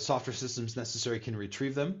all the software systems necessary can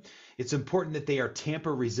retrieve them. It's important that they are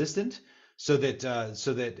tamper resistant, so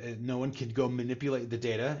that no one can go manipulate the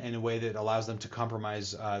data in a way that allows them to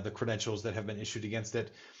compromise the credentials that have been issued against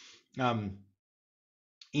it. And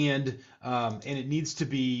it needs to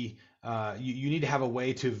be you need to have a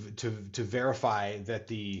way to verify that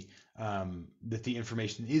the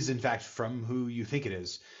information is in fact from who you think it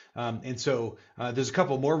is. And so there's a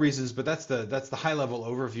couple more reasons, but that's the high level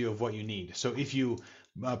overview of what you need. So if you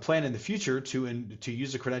plan in the future to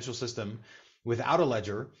use a credential system without a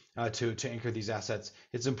ledger to anchor these assets,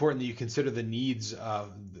 it's important that you consider the needs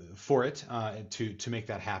for it to make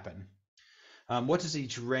that happen. What does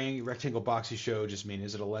each rectangle box you show just mean?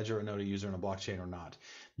 Is it a ledger, a node, a user, and a blockchain, or not?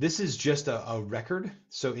 This is just a record.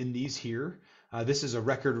 So in these here, this is a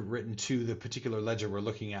record written to the particular ledger we're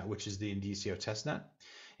looking at, which is the Indicio testnet.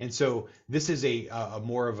 And so this is a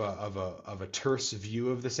more of a terse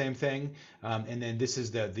view of the same thing. And then this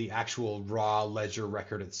is the actual raw ledger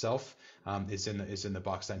record itself. Is in the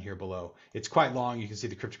box down here below. It's quite long. You can see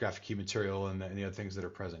the cryptographic key material and the other things that are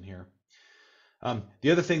present here.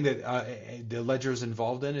 The other thing that the ledger is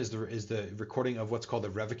involved in is the recording of what's called the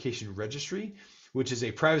revocation registry, which is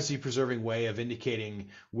a privacy-preserving way of indicating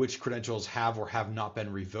which credentials have or have not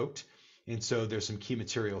been revoked. And so there's some key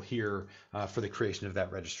material here for the creation of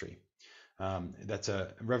that registry.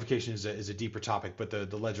 Revocation is a deeper topic, but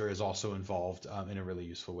the ledger is also involved in a really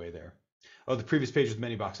useful way there. Oh, the previous page with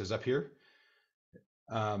many boxes up here.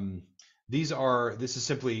 This is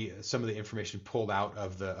simply some of the information pulled out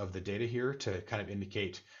of the data here to kind of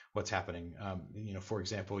indicate what's happening. For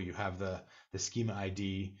example, you have the schema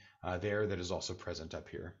ID there that is also present up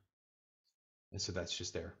here. And so that's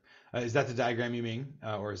just there. Is that the diagram you mean,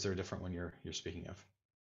 or is there a different one you're speaking of?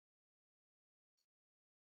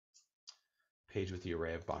 Page with the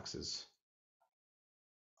array of boxes.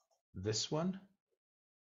 This one?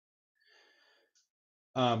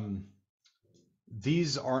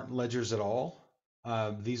 These aren't ledgers at all.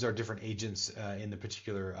 These are different agents in the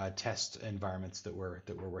particular test environments that we're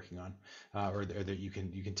working on, or that you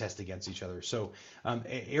can test against each other. So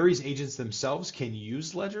Aries agents themselves can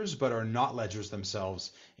use ledgers, but are not ledgers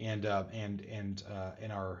themselves, and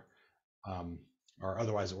are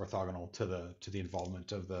otherwise orthogonal to the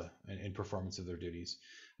involvement of in performance of their duties.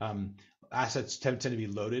 Assets tend to be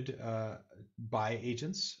loaded by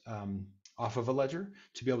agents off of a ledger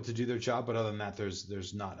to be able to do their job, but other than that,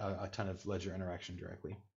 there's not a ton of ledger interaction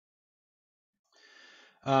directly.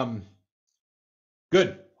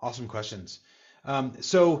 Good, awesome questions.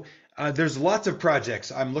 So there's lots of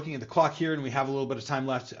projects. I'm looking at the clock here, and we have a little bit of time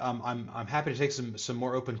left. I'm happy to take some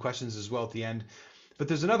more open questions as well at the end. But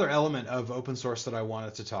there's another element of open source that I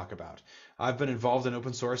wanted to talk about. I've been involved in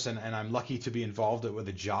open source, and I'm lucky to be involved with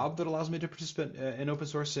a job that allows me to participate in open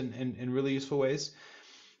source in really useful ways.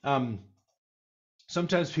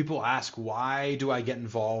 Sometimes people ask, why do I get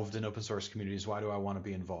involved in open source communities? Why do I want to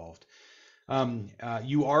be involved?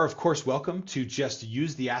 You are, of course, welcome to just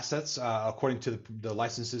use the assets according to the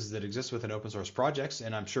licenses that exist within open source projects,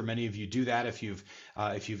 and I'm sure many of you do that if you've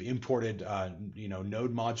imported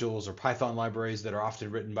Node modules or Python libraries that are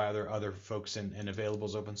often written by other folks and available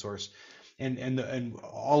as open source, and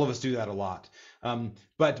all of us do that a lot.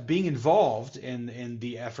 But being involved in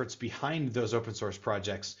the efforts behind those open source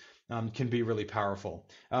projects can be really powerful,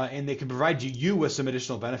 and they can provide you with some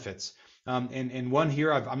additional benefits. And one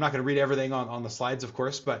here, I'm not going to read everything on the slides, of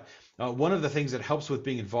course, but one of the things that helps with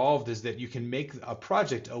being involved is that you can make a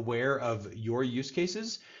project aware of your use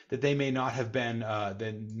cases that they may not have been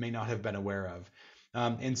aware of.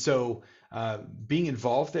 And so being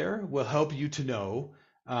involved there will help you to know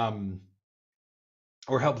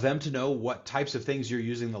or help them to know what types of things you're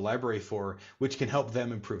using the library for, which can help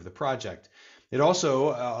them improve the project. It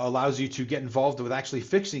also allows you to get involved with actually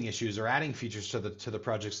fixing issues or adding features to the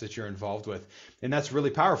projects that you're involved with. And that's really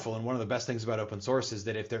powerful. And one of the best things about open source is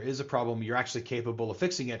that if there is a problem, you're actually capable of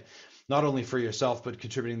fixing it, not only for yourself, but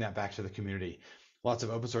contributing that back to the community. Lots of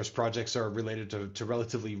open source projects are related to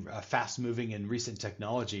relatively fast moving and recent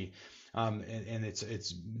technology. And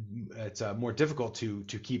it's more difficult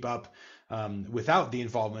to keep up without the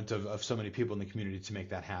involvement of so many people in the community to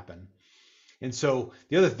make that happen. And so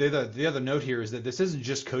the other note here is that this isn't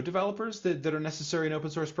just code developers that are necessary in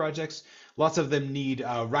open source projects. Lots of them need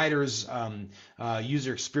writers,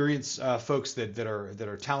 user experience folks that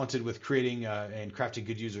are talented with creating and crafting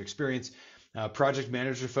good user experience, project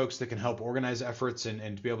manager folks that can help organize efforts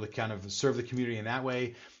and to be able to kind of serve the community in that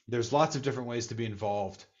way. There's lots of different ways to be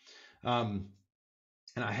involved. And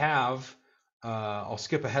I'll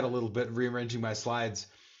skip ahead a little bit, rearranging my slides.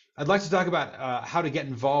 I'd like to talk about how to get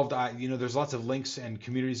involved. There's lots of links and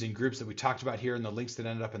communities and groups that we talked about here and the links that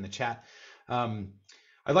ended up in the chat.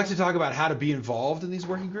 I'd like to talk about how to be involved in these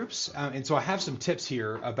working groups. And so I have some tips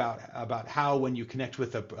here about how, when you connect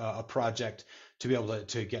with a project, to be able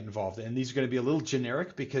to get involved. And these are going to be a little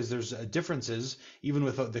generic because there's differences, even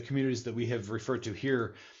with the communities that we have referred to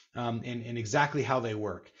here, in exactly how they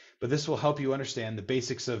work. But this will help you understand the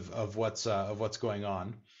basics of what's going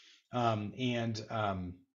on.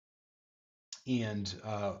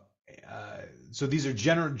 So these are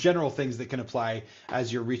general things that can apply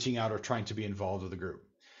as you're reaching out or trying to be involved with a group.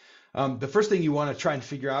 The first thing you want to try and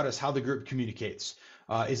figure out is how the group communicates.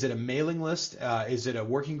 Is it a mailing list? Is it a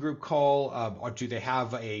working group call? Or do they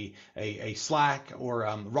have a Slack? Or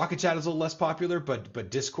Rocket Chat is a little less popular,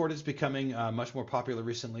 but Discord is becoming much more popular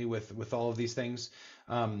recently with all of these things.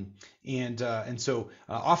 And so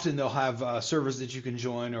often they'll have servers that you can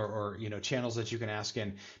join or channels that you can ask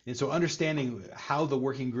in. And so understanding how the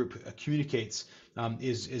working group communicates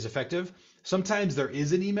is effective. Sometimes there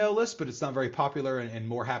is an email list, but it's not very popular and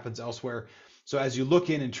more happens elsewhere. So as you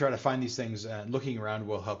look in and try to find these things, looking around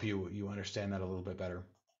will help you understand that a little bit better.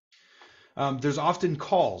 There's often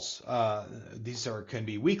calls. These can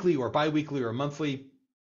be weekly or biweekly or monthly.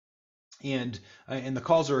 And the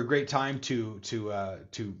calls are a great time to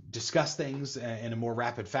discuss things in a more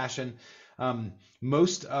rapid fashion.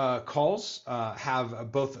 Most calls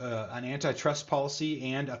have both an antitrust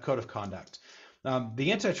policy and a code of conduct.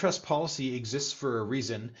 The antitrust policy exists for a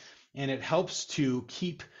reason, and it helps to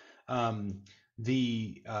keep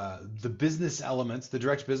the business elements, the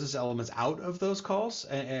direct business elements, out of those calls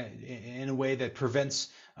in a way that prevents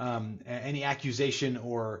any accusation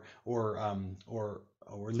or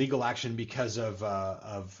legal action because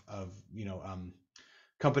of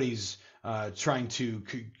companies trying to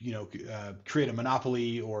create a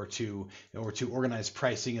monopoly or to organize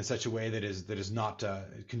pricing in such a way that is not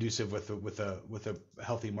conducive with a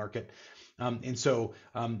healthy market. And so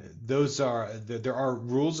there are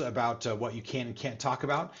rules about what you can and can't talk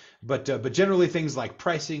about, but generally things like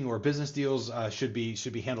pricing or business deals should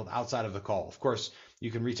be handled outside of the call. Of course,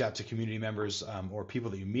 you can reach out to community members or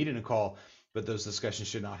people that you meet in a call, but those discussions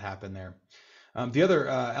should not happen there. The other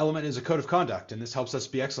element is a code of conduct, and this helps us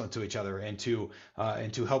be excellent to each other and to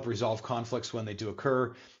help resolve conflicts when they do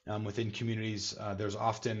occur within communities. There's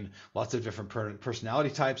often lots of different personality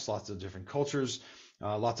types, lots of different cultures,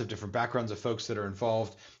 lots of different backgrounds of folks that are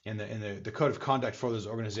involved, and the code of conduct for those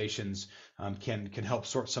organizations can help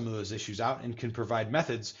sort some of those issues out and can provide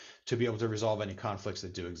methods to be able to resolve any conflicts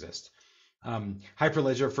that do exist.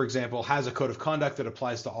 Hyperledger, for example, has a code of conduct that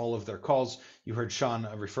applies to all of their calls. You heard Sean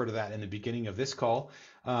refer to that in the beginning of this call,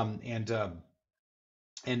 and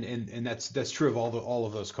that's true of all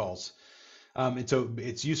of those calls. And so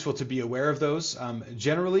it's useful to be aware of those.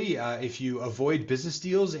 Generally, if you avoid business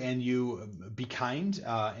deals and you be kind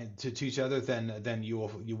to each other, then you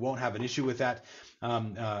won't have an issue with that.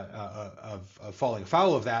 of falling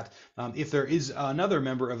foul of that. If there is another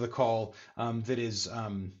member of the call that is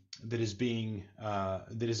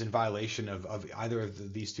in violation of either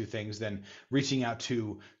of these two things, then reaching out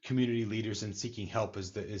to community leaders and seeking help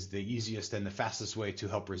is the easiest and the fastest way to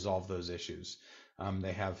help resolve those issues.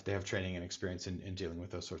 They have training and experience in dealing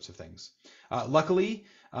with those sorts of things. Luckily,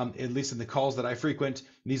 at least in the calls that I frequent,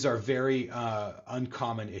 these are very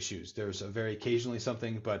uncommon issues. There's very occasionally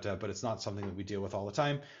something, but it's not something that we deal with all the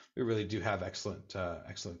time. We really do have excellent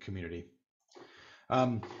community.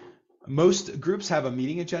 Most groups have a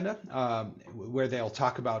meeting agenda where they'll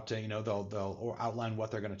talk about, they'll outline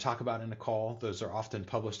what they're going to talk about in a call. Those are often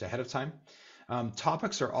published ahead of time.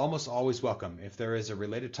 Topics are almost always welcome. If there is a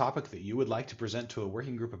related topic that you would like to present to a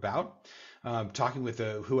working group about, talking with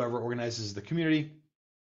whoever organizes the community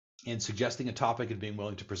and suggesting a topic and being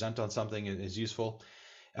willing to present on something is useful.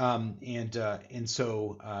 And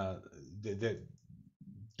so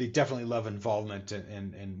they definitely love involvement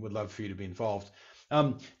and would love for you to be involved.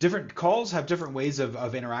 Different calls have different ways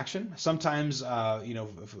of interaction. Sometimes,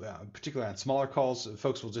 particularly on smaller calls,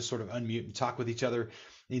 folks will just sort of unmute and talk with each other.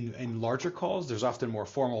 In larger calls, there's often more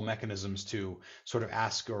formal mechanisms to sort of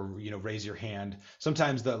ask or raise your hand.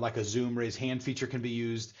 Sometimes like a Zoom raise hand feature can be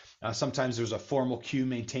used. Sometimes there's a formal queue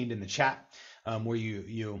maintained in the chat where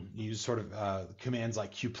you use sort of commands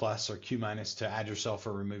like Q+ or Q- to add yourself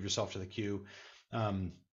or remove yourself to the queue.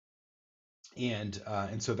 And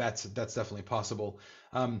so that's definitely possible.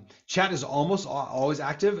 Chat is almost always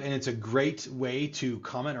active, and it's a great way to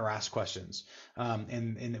comment or ask questions,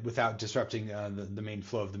 and without disrupting the main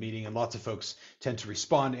flow of the meeting. And lots of folks tend to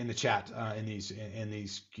respond in the chat in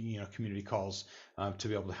these community calls to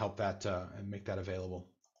be able to help that and make that available.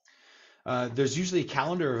 There's usually a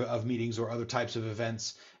calendar of meetings or other types of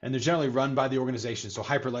events, and they're generally run by the organization. So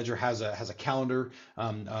Hyperledger has a calendar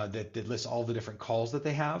that lists all the different calls that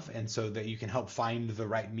they have, and so that you can help find the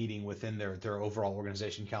right meeting within their overall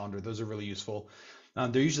organization calendar. Those are really useful.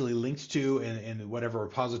 They're usually linked to in whatever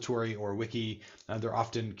repository or wiki. They're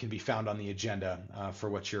often can be found on the agenda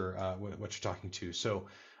for what you're talking to. So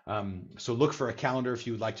look for a calendar if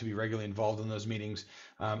you would like to be regularly involved in those meetings,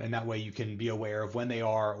 and that way you can be aware of when they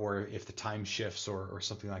are or if the time shifts or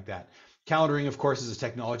something like that. Calendaring, of course, is a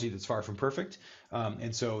technology that's far from perfect,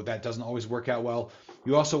 and so that doesn't always work out well.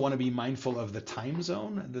 You also want to be mindful of the time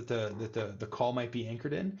zone that the call might be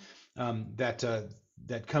anchored in.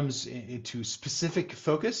 That comes into specific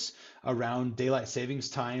focus around daylight savings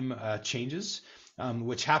time changes,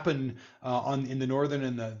 which happen in the northern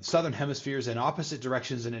and the southern hemispheres in opposite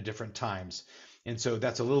directions and at different times. And so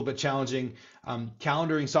that's a little bit challenging.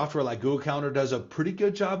 Calendaring software like Google Calendar does a pretty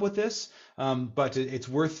good job with this, but it's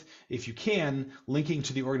worth, if you can, linking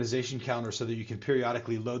to the organization calendar so that you can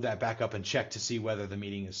periodically load that back up and check to see whether the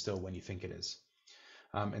meeting is still when you think it is.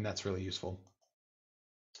 And that's really useful.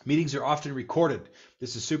 Meetings are often recorded.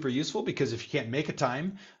 This is super useful because if you can't make a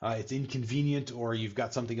time, it's inconvenient, or you've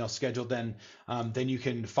got something else scheduled, then you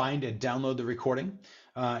can find and download the recording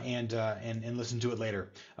and listen to it later.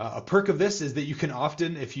 A perk of this is that you can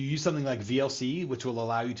often, if you use something like VLC, which will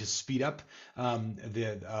allow you to speed up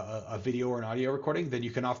a video or an audio recording, then you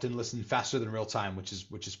can often listen faster than real time, which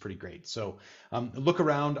is pretty great. So look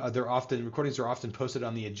around. Recordings are often posted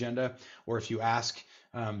on the agenda, or if you ask,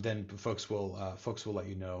 then folks will let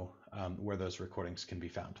you know where those recordings can be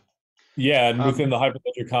found. Yeah, and within the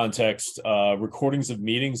Hyperledger context, recordings of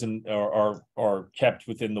meetings are kept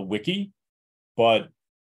within the wiki, but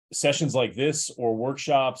sessions like this or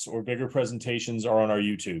workshops or bigger presentations are on our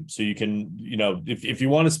YouTube. So you can, if you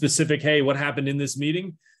want a specific, hey, what happened in this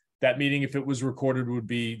meeting? That meeting, if it was recorded, would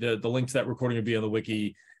be the link to that recording would be on the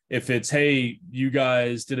wiki. If it's, hey, you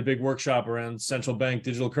guys did a big workshop around central bank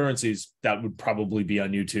digital currencies, that would probably be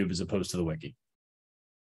on YouTube as opposed to the wiki.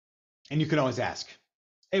 And you can always ask,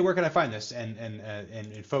 hey, where can I find this?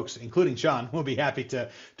 And folks, including Sean, will be happy to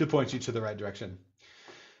point you to the right direction.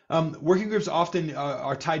 Working groups often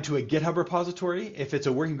are tied to a GitHub repository. If it's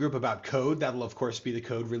a working group about code, that'll of course be the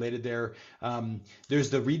code related there. There's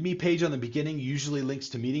the README page on the beginning, usually links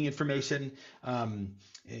to meeting information.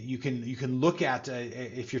 You can look at,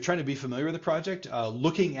 if you're trying to be familiar with the project,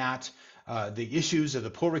 looking at the issues of the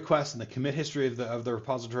pull requests and the commit history of the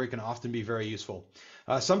repository can often be very useful.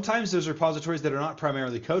 Sometimes there's repositories that are not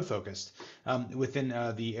primarily code focused. Within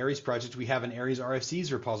the Aries project, we have an Aries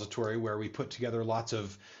RFCs repository where we put together lots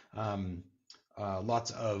of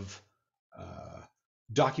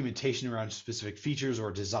documentation around specific features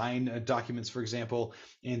or design documents, for example.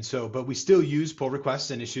 And so, but we still use pull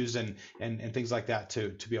requests and issues and things like that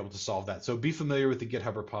to be able to solve that. So be familiar with the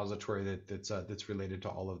GitHub repository that's related to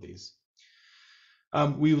all of these.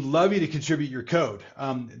 We would love you to contribute your code.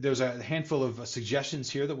 There's a handful of suggestions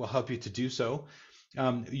here that will help you to do so.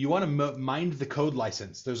 You want to mind the code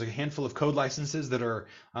license. There's a handful of code licenses that are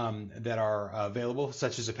available,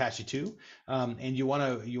 such as Apache 2, and you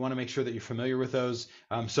want to make sure that you're familiar with those,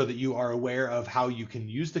 so that you are aware of how you can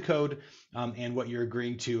use the code and what you're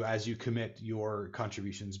agreeing to as you commit your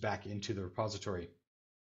contributions back into the repository.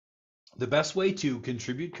 The best way to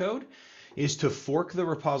contribute code is to fork the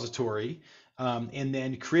repository and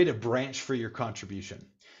then create a branch for your contribution.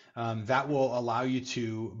 That will allow you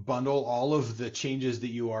to bundle all of the changes that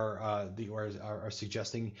you are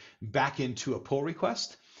suggesting back into a pull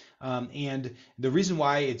request. And the reason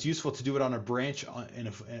why it's useful to do it on a branch in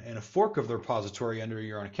a fork of the repository under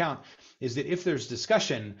your own account is that if there's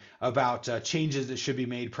discussion about changes that should be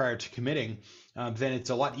made prior to committing, then it's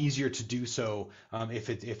a lot easier to do so if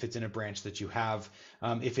it's in a branch that you have.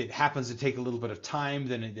 If it happens to take a little bit of time,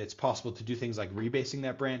 then it's possible to do things like rebasing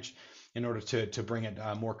that branch in order to bring it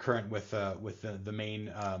more current with the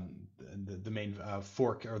main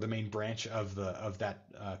fork or the main branch of that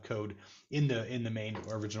code in the main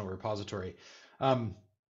original repository.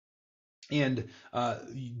 And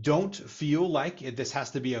don't feel like this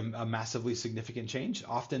has to be a massively significant change.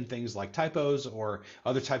 Often things like typos or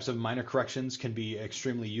other types of minor corrections can be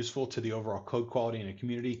extremely useful to the overall code quality in a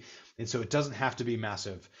community. And so it doesn't have to be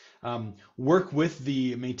massive. Work with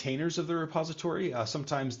the maintainers of the repository.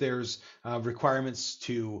 Sometimes there's requirements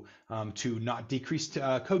to not decrease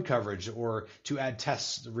code coverage, or to add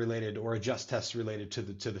tests related or adjust tests related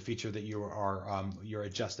to the feature that you're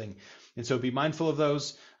adjusting. And so be mindful of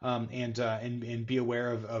those, and be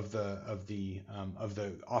aware of the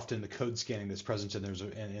often the code scanning that's present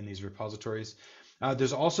in these repositories.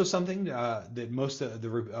 There's also something that most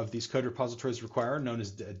of these code repositories require, known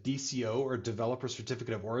as a DCO, or Developer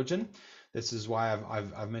Certificate of Origin. This is why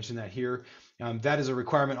I've mentioned that here. That is a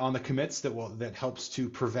requirement on the commits that helps to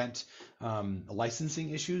prevent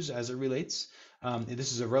licensing issues as it relates.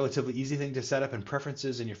 This is a relatively easy thing to set up in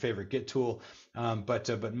preferences in your favorite Git tool,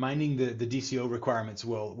 but minding the DCO requirements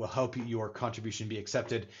will help your contribution be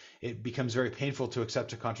accepted. It becomes very painful to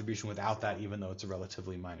accept a contribution without that, even though it's a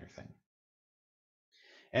relatively minor thing.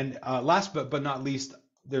 And last but not least,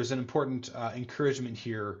 there's an important encouragement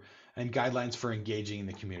here and guidelines for engaging in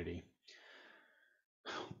the community.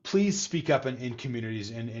 Please speak up in communities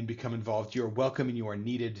and become involved. You are welcome and you are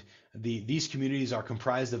needed. These communities are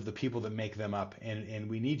comprised of the people that make them up, and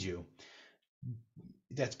we need you.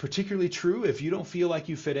 That's particularly true if you don't feel like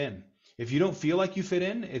you fit in. If you don't feel like you fit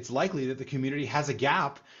in, it's likely that the community has a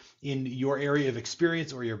gap in your area of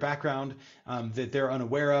experience or your background that they're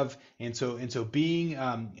unaware of, and so being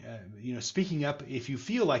speaking up if you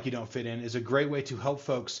feel like you don't fit in is a great way to help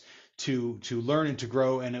folks to learn and to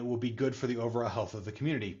grow, and it will be good for the overall health of the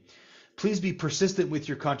community. Please be persistent with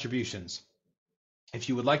your contributions. If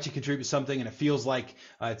you would like to contribute something and it feels like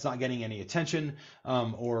it's not getting any attention,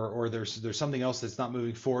 or there's something else that's not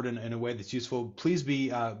moving forward in a way that's useful, please be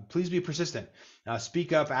persistent.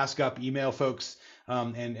 Speak up, ask up, email folks,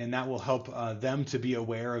 and that will help them to be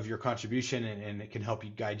aware of your contribution, and it can help you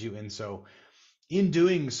guide you. And so, in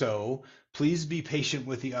doing so, please be patient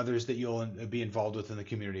with the others that you'll be involved with in the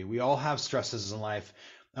community. We all have stresses in life.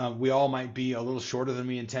 We all might be a little shorter than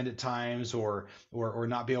we intend at times, or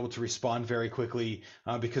not be able to respond very quickly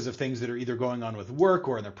because of things that are either going on with work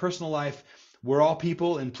or in their personal life. We're all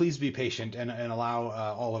people, and please be patient and allow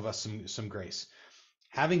all of us some grace.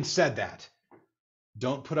 Having said that,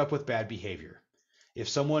 don't put up with bad behavior. If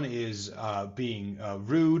someone is being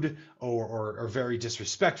rude or very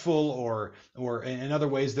disrespectful or in other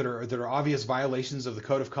ways that are obvious violations of the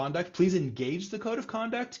code of conduct, please engage the code of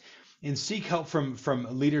conduct and seek help from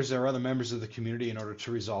leaders or other members of the community in order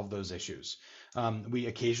to resolve those issues. We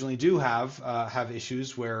occasionally do have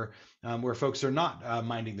issues where folks are not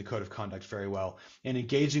minding the code of conduct very well, and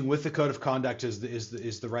engaging with the code of conduct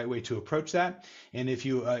is the right way to approach that. And if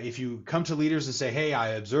you come to leaders and say, hey,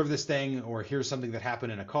 I observed this thing, or here's something that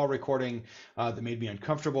happened in a call recording that made me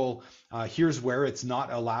uncomfortable, here's where it's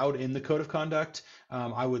not allowed in the code of conduct,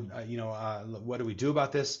 I would what do we do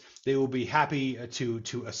about this? They will be happy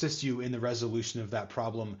to assist you in the resolution of that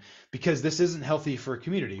problem, because this isn't healthy for a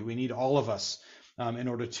community. We need all of us in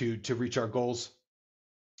order to reach our goals.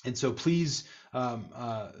 And so please,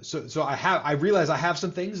 so I realize I have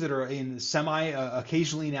some things that are in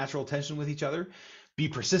occasionally natural tension with each other. Be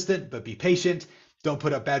persistent, but be patient. Don't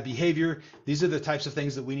put up bad behavior. These are the types of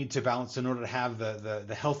things that we need to balance in order to have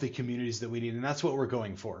the healthy communities that we need, and that's what we're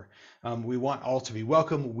going for. We want all to be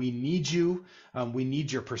welcome. We need you. We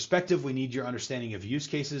need your perspective. We need your understanding of use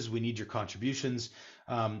cases. We need your contributions.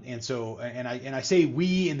 And I say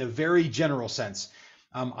we in the very general sense.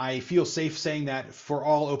 I feel safe saying that for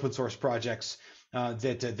all open source projects,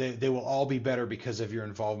 that they will all be better because of your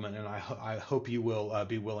involvement, and I hope you will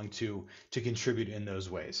be willing to contribute in those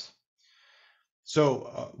ways.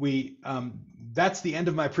 So that's the end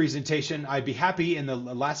of my presentation. I'd be happy in the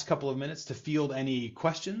last couple of minutes to field any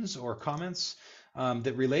questions or comments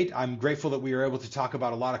that relate. I'm grateful that we were able to talk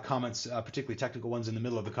about a lot of comments, particularly technical ones, in the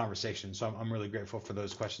middle of the conversation. So I'm really grateful for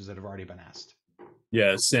those questions that have already been asked.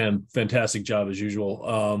 Yeah, Sam, fantastic job as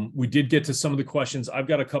usual. We did get to some of the questions. I've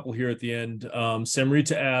got a couple here at the end.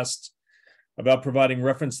 Samrita asked about providing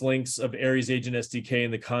reference links of Aries Agent SDK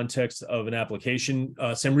in the context of an application.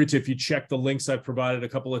 Samrita, if you check the links I've provided a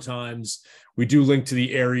couple of times, we do link to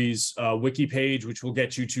the Aries wiki page, which will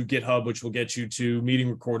get you to GitHub, which will get you to meeting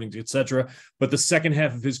recordings, etc. But the second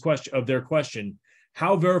half of their question,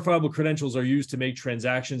 how verifiable credentials are used to make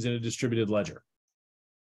transactions in a distributed ledger?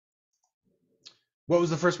 What was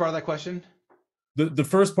the first part of that question? The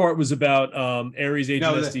first part was about Aries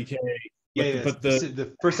Agent SDK. But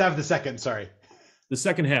the first half of the second, sorry. The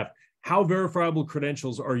second half, how verifiable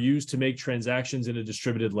credentials are used to make transactions in a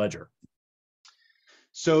distributed ledger?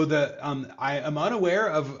 So I am unaware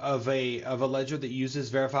of a ledger that uses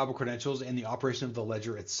verifiable credentials in the operation of the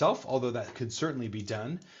ledger itself, although that could certainly be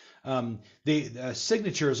done. The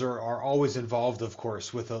signatures are always involved, of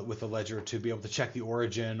course, with a ledger to be able to check the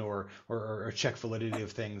origin or check validity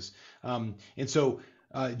of things. And so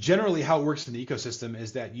generally how it works in the ecosystem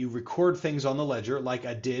is that you record things on the ledger like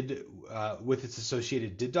a DID with its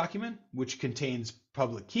associated DID document, which contains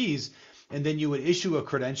public keys, and then you would issue a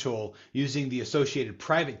credential using the associated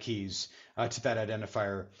private keys to that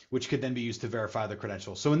identifier, which could then be used to verify the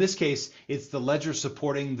credential. So in this case, it's the ledger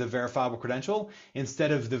supporting the verifiable credential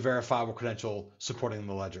instead of the verifiable credential supporting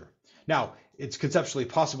the ledger. Now, it's conceptually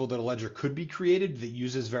possible that a ledger could be created that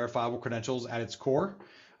uses verifiable credentials at its core,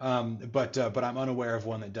 but I'm unaware of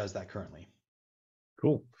one that does that currently.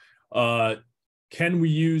 Cool. Can we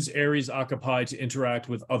use Aries Occupi to interact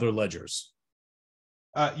with other ledgers?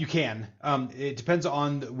 You can. It depends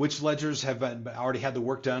on which ledgers have already had the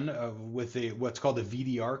work done with what's called the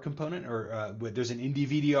VDR component, or there's an Indy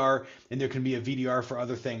VDR, and there can be a VDR for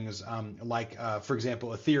other things, like, for example,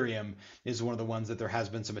 Ethereum is one of the ones that there has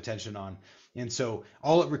been some attention on. And so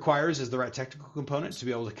all it requires is the right technical component to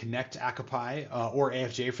be able to connect Occupi or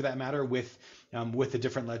AFJ for that matter with a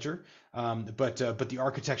different ledger, but the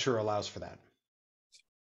architecture allows for that.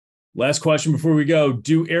 Last question before we go.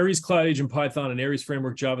 Do Aries Cloud Agent Python and Aries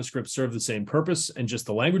Framework JavaScript serve the same purpose and just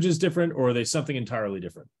the language is different, or are they something entirely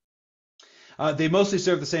different? They mostly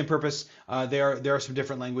serve the same purpose. There are some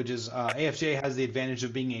different languages. AFJ has the advantage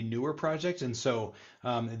of being a newer project, and so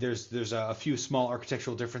there's a few small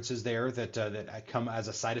architectural differences there that come as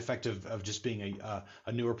a side effect of just being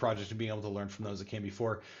a newer project and being able to learn from those that came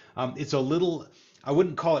before. It's a little, I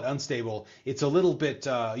wouldn't call it unstable. It's a little bit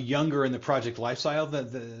younger in the project lifecycle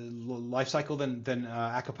than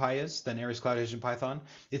Occupi is, than Aries Cloud Agent Python.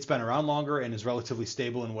 It's been around longer and is relatively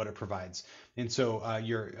stable in what it provides. And so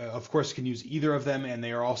you're, of course, can use either of them, and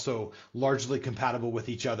they are also largely compatible with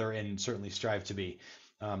each other and certainly strive to be.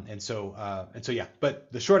 And so yeah.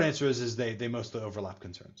 But the short answer is they mostly overlap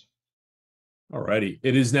concerns. All righty.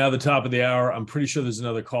 It is now the top of the hour. I'm pretty sure there's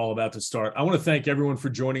another call about to start. I want to thank everyone for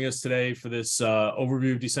joining us today for this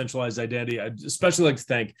overview of decentralized identity. I'd especially like to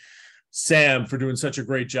thank Sam for doing such a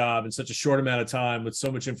great job in such a short amount of time with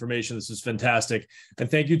so much information. This is fantastic. And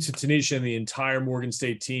thank you to Tanisha and the entire Morgan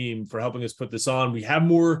State team for helping us put this on. We have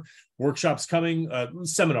more workshops coming,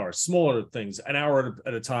 seminars, smaller things, an hour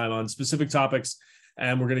at a time on specific topics.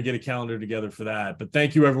 And we're going to get a calendar together for that. But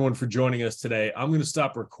thank you, everyone, for joining us today. I'm going to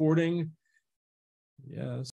stop recording. Yes.